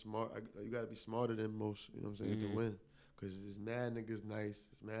I'm just smart. You got to be smarter than most, you know what I'm saying, to win. Because there's mad niggas nice.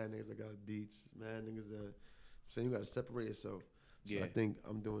 There's mad niggas that got beats. There's mad niggas that, I'm saying you got to separate yourself. So I think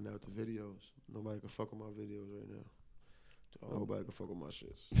I'm doing that with the videos. Nobody can fuck with my videos right now. Nobody can fuck with my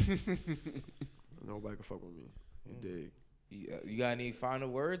shits. Nobody can fuck with me. You dig? You got any final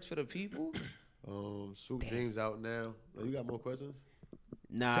words for the people? Soup Dreams out now. Oh, you got more questions?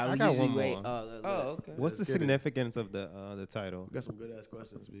 Nah, I we got usually one wait. more. Okay. What's the Let's get it. significance of the title? You got some good ass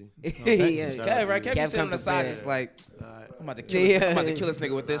questions, B. Yeah, Shout out to you. Kev sitting on the side prepared. just like, Alright. I'm about to kill this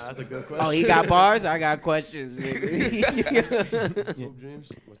nigga with this. That's a good question. Oh, he got bars? I got questions, nigga. Soup Dreams.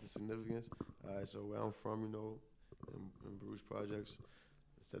 What's the significance? All right, so where I'm from, you know, in Bruges Projects,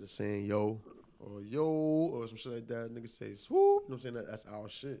 instead of saying yo or some shit like that, niggas say swoop. You know what I'm saying? That's our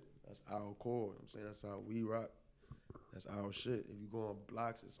shit. That's our core. You know what I'm saying? That's how we rock. That's our shit. If you go on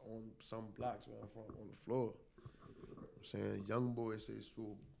blocks, it's on some blocks where I'm from, on the floor. You know what I'm saying? Young boys say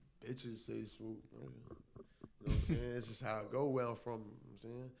swoop. Bitches say swoop. You know what I'm saying? It's just how it go where I'm from. You know what I'm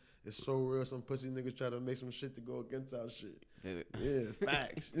saying? It's so real. Some pussy niggas try to make some shit to go against our shit. Yeah,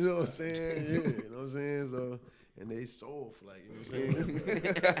 facts. You know what I'm saying? Yeah, you know what I'm saying? So, and they soft, like, you know what I'm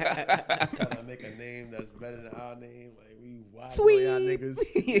saying? Trying to make a name that's better than our name. Like, we wild boy y'all niggas.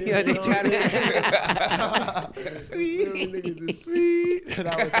 Yeah, they trying to. Sweet. Niggas is sweet.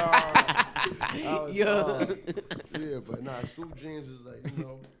 That was hard. That was hard. Yeah, but nah, Swoop Dreams is like, you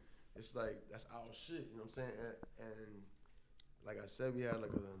know, it's like, that's our shit, you know what I'm saying? And like I said, we had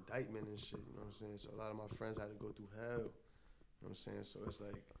like an indictment and shit, you know what I'm saying? So a lot of my friends had to go through hell, you know what I'm saying? So it's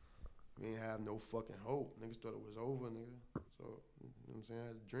like, we ain't have no fucking hope. Niggas thought it was over, nigga. So, you know what I'm saying? I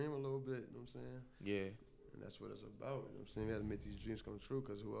had to dream a little bit, you know what I'm saying? Yeah. And that's what it's about, you know what I'm saying? We had to make these dreams come true,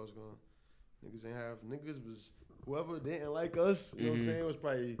 because who else gonna, niggas was, whoever didn't like us, you know what I'm saying, was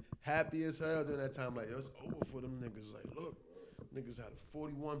probably happy as hell during that time. Like, yo, it's over for them niggas. Like, look, niggas had a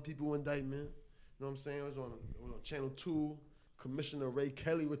 41 people indictment, you know what I'm saying? It was on Channel 2. Commissioner Ray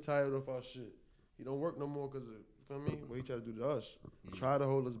Kelly retired off our shit. He don't work no more because of, you feel me? What he tried to do to us. Try to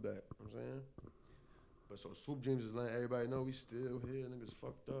hold us back, you know what I'm saying? But so Swoop Dreams is letting everybody know we still here. Niggas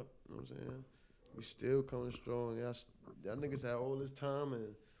fucked up, you know what I'm saying? We still coming strong. Y'all niggas had all this time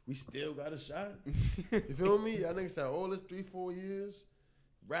and we still got a shot. You feel me? Y'all niggas had all this 3-4 years,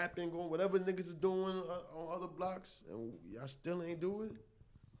 rapping, going, whatever niggas is doing on other blocks, and y'all still ain't do it.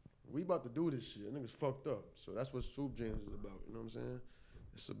 We about to do this shit. Niggas fucked up. So that's what Swoop Dreams is about. You know what I'm saying?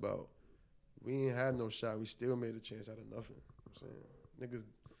 It's about, we ain't had no shot. We still made a chance out of nothing. You know what I'm saying? Niggas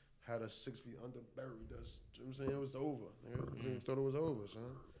had us 6 feet under, buried us. You know what I'm saying? It was over. Niggas thought it was over, son.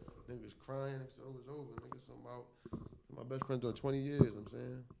 Niggas crying. Niggas thought it was over. Niggas talking about, my best friend doing 20 years, you know what I'm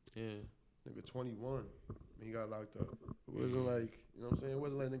saying? Yeah. Nigga 21. He got locked up. It wasn't like, you know what I'm saying? It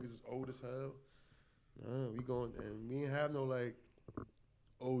wasn't like niggas is old as hell. Nah, we going, and we ain't have no like,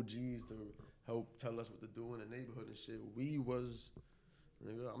 OGs to help tell us what to do in the neighborhood and shit. We was,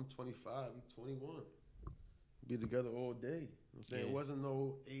 nigga, I'm 25, we 21. Be together all day. You know what I'm saying? It wasn't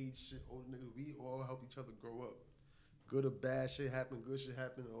no age shit, old niggas. We all helped each other grow up. Good or bad shit happened, good shit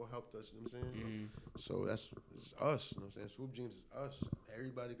happened, it all helped us, you know what I'm saying? So it's us, you know what I'm saying? Swoop Dreams is us.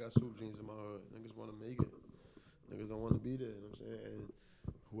 Everybody got Swoop Dreams in my hood. Niggas want to make it. Niggas don't want to be there, you know what I'm saying? And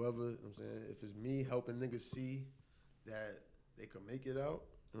whoever, you know what I'm saying? If it's me helping niggas see that they can make it out,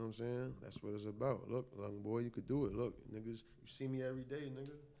 you know what I'm saying? That's what it's about. Look, young boy, you could do it. Look, niggas, you see me every day,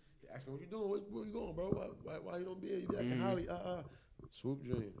 nigga. They ask me, what you doing? Where you going, bro? Why you don't be here? You acting Holly? Swoop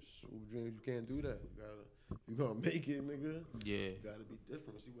Dreams. Swoop Dreams, you can't do that. You gonna make it, nigga. Yeah. You gotta be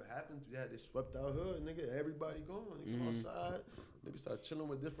different. See what happened? Yeah, they swept our hood, nigga. Everybody gone. They come outside. Niggas start chilling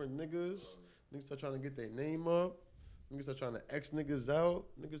with different niggas. Niggas start trying to get their name up. Niggas start trying to X niggas out.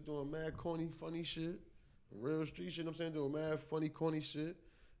 Niggas doing mad corny, funny shit. Real street shit, you know what I'm saying? Doing mad, funny, corny shit.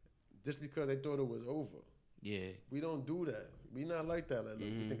 Just because they thought it was over. Yeah. We don't do that. We not like that. Like, look,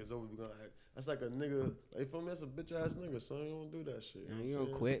 we think it's over, we gonna act. That's like a nigga, like, for me, that's a bitch ass nigga, son. You don't do that shit. You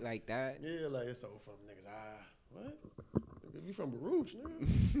don't quit like that? Yeah, like, it's over from niggas. What? Nigga, you from Baruch,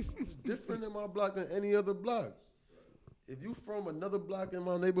 nigga. It's different in my block than any other block. If you from another block in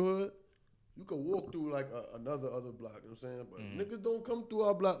my neighborhood, you can walk through like another block, you know what I'm saying? But niggas don't come through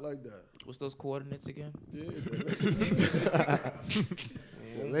our block like that. What's those coordinates again? Yeah.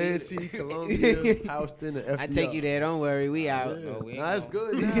 Atlanta, Columbia, Houston, and FDR. I take you there, don't worry, we out. Yeah. No, we nah, it's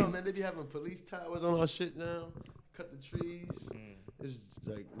good now, man. They be having police towers on our shit now. Cut the trees. It's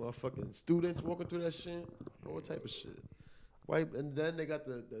like motherfucking students walking through that shit. All type of shit. White, and then they got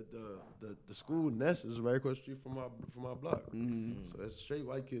the school Nest is right across the street from our block. So it's straight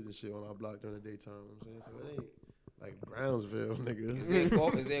white kids and shit on our block during the daytime. You know what I'm saying? So it ain't like Brownsville,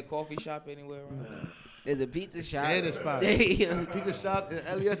 nigga. Is there a coffee shop anywhere around? There's a pizza shop. Spanish spots. There's pizza shop.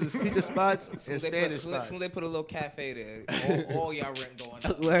 And LES is pizza spots and Spanish spots. Soon they put a little cafe there. All y'all rent going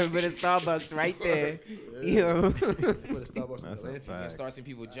up. Where a bit of Starbucks right there. You know. Put a Starbucks in Atlanta. You can start seeing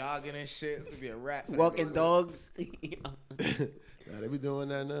people jogging and shit. It's gonna be a rap. Walking dogs. Nah, they be doing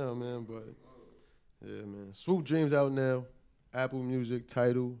that now, man. But yeah, man. Swoop Dreams out now. Apple Music,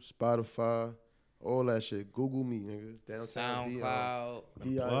 Tidal, Spotify. All that shit. Google me, nigga. Downtown SoundCloud.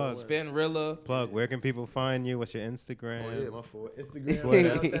 Plug. Spinrilla. Plug. Where can people find you? What's your Instagram? Oh, yeah, my fault.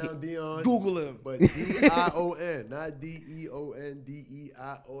 Instagram, Downtown Dion. Google him. But D-I-O-N, not D-E-O-N,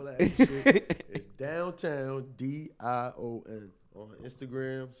 D-E-I, all that shit. It's Downtown D-I-O-N. On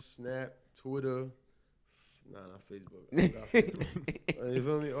Instagram, Snap, Twitter, Not Facebook. I got Facebook. You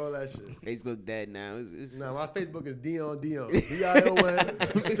feel me? All that shit. Facebook dead now. Nah, my Facebook is Dion. Dion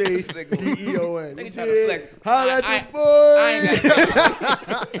space DEON. Nigga trying to flex. Holla at your boy.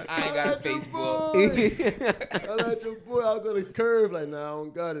 I ain't got a Facebook. Holla at your boy. I'll go to Curve. Like, nah, I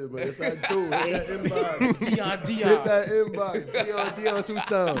don't got it, but yes, I do. Hit that inbox. Dion. Hit that inbox. Dion 2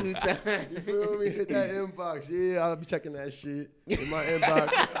 times. You feel me? Hit that inbox. Yeah, I'll be checking that shit in my inbox.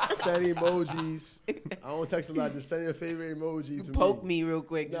 Send emojis. I don't text a lot. Just send your favorite emoji to Poke me real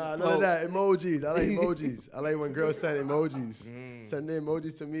quick. Nah, none of that. Emojis. I like emojis. I like when girls send emojis. Send the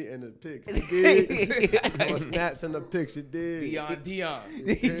emojis to me and the pics. You dig? Or snaps and the pics. You dig? Dion. You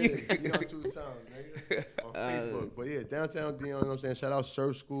dig? Dion 2 times, nigga. On Facebook. But yeah, downtown Dion, you know what I'm saying? Shout out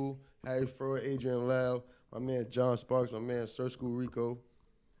Surf School, Harry Freud, Adrian Lau, my man John Sparks, my man Surf School Rico,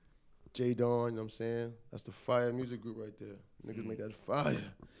 J Dawn, you know what I'm saying? That's the fire music group right there. Niggas make that fire.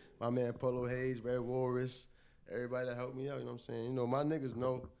 My man Polo Hayes, Red Walrus, everybody that helped me out, you know what I'm saying? You know, my niggas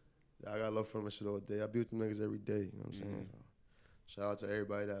know that I got love for them and shit all day. I be with them niggas every day, you know what I'm saying? So, shout out to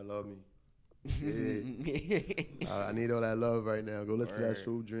everybody that love me. Yeah. I need all that love right now. Go listen to that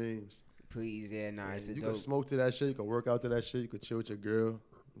Swoop Dreams. Please, it's a you dope. can smoke to that shit, you can work out to that shit, you can chill with your girl, you know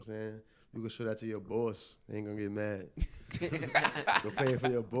what I'm saying? You can show that to your boss, they ain't gonna get mad. Go play it for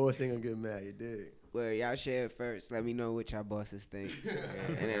your boss, they ain't gonna get mad, you dig? Well, y'all share it first. Let me know what y'all bosses think.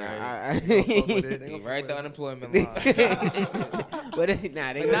 And then Right the unemployment line. But he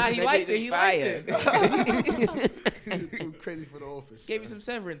liked it. He liked it. Too crazy for the office. Gave you some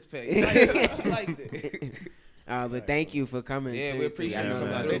severance pay. He liked it. But thank you for coming. Yeah, we appreciate I know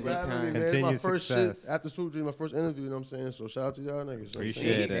you it's a coming busy time. My first shit after Swoop Dream, my first interview, you know what I'm saying? So shout out to y'all niggas.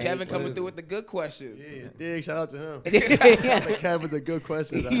 Appreciate it. Kevin coming through with the good questions. Yeah, dig. Shout out to him. Kevin with the good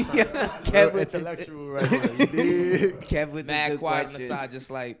questions. Kevin intellectual right now. You dig? Kevin with mad the good quiet questions. on the side,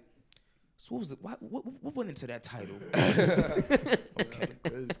 just like, so what went into that title?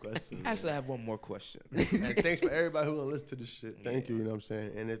 Okay. Actually, I have one more question. And thanks for everybody who gonna listen to this shit. Thank you, you know what I'm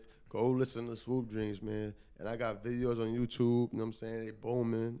saying? And if go listen to Swoop Dreams, man. And I got videos on YouTube, you know what I'm saying? They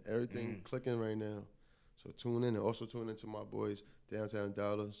booming, everything clicking right now. So tune in and also tune into my boys, Downtown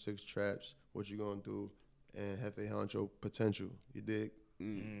Dollar, 6 Traps, What You Gonna Do, and Hefe Honcho Potential. You dig?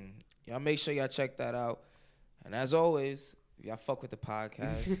 Y'all make sure y'all check that out. And as always, if y'all fuck with the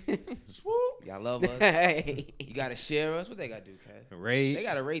podcast, swoop, y'all love us. You gotta share us. What they gotta do, Kat? Rate. They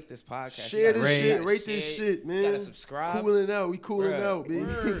gotta rate this podcast. Share this shit. Rate this shit, man. You gotta subscribe. Cooling out. We cooling out, baby.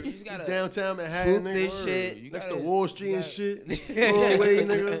 Word. You just gotta downtown Manhattan, swoop this nigga. shit. You Next gotta, to Wall Street and shit. Broadway,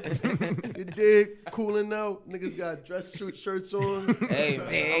 nigga. You dig? Cooling out. Niggas got dress shirts on. Hey,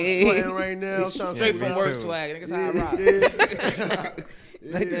 man. I'm sweating right now. Straight from work swag. Niggas how I rock.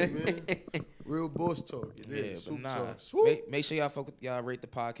 Yeah, man. Real boss talk. But nah. talk. Swoop. Make sure y'all rate the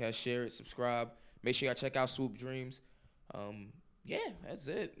podcast, share it, subscribe. Make sure y'all check out Swoop Dreams. Yeah, that's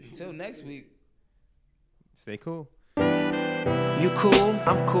it. Until next week. Stay cool. You cool,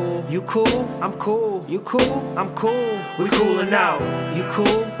 I'm cool. You cool, I'm cool. You cool, I'm cool. We coolin' out. You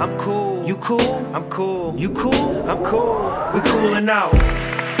cool, I'm cool. You cool, I'm cool. You cool, I'm cool. We coolin' out.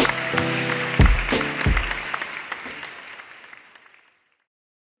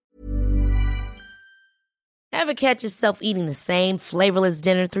 Ever catch yourself eating the same flavorless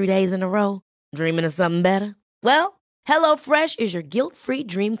dinner 3 days in a row? Dreaming of something better? Well, HelloFresh is your guilt-free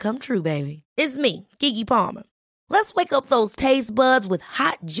dream come true, baby. It's me, Keke Palmer. Let's wake up those taste buds with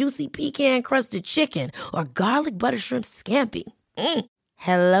hot, juicy pecan-crusted chicken or garlic butter shrimp scampi.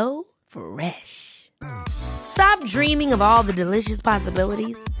 Hello Fresh. Stop dreaming of all the delicious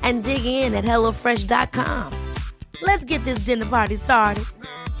possibilities and dig in at HelloFresh.com. Let's get this dinner party started.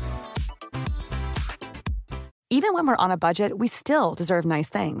 Even when we're on a budget, we still deserve nice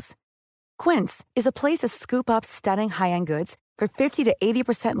things. Quince is a place to scoop up stunning high-end goods for 50 to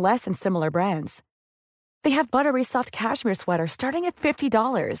 80% less than similar brands. They have buttery soft cashmere sweaters starting at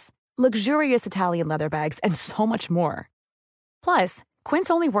 $50, luxurious Italian leather bags, and so much more. Plus, Quince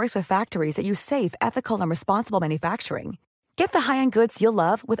only works with factories that use safe, ethical, and responsible manufacturing. Get the high-end goods you'll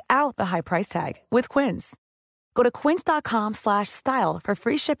love without the high price tag with Quince. Go to quince.com/style for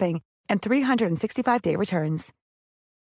free shipping and 365-day returns.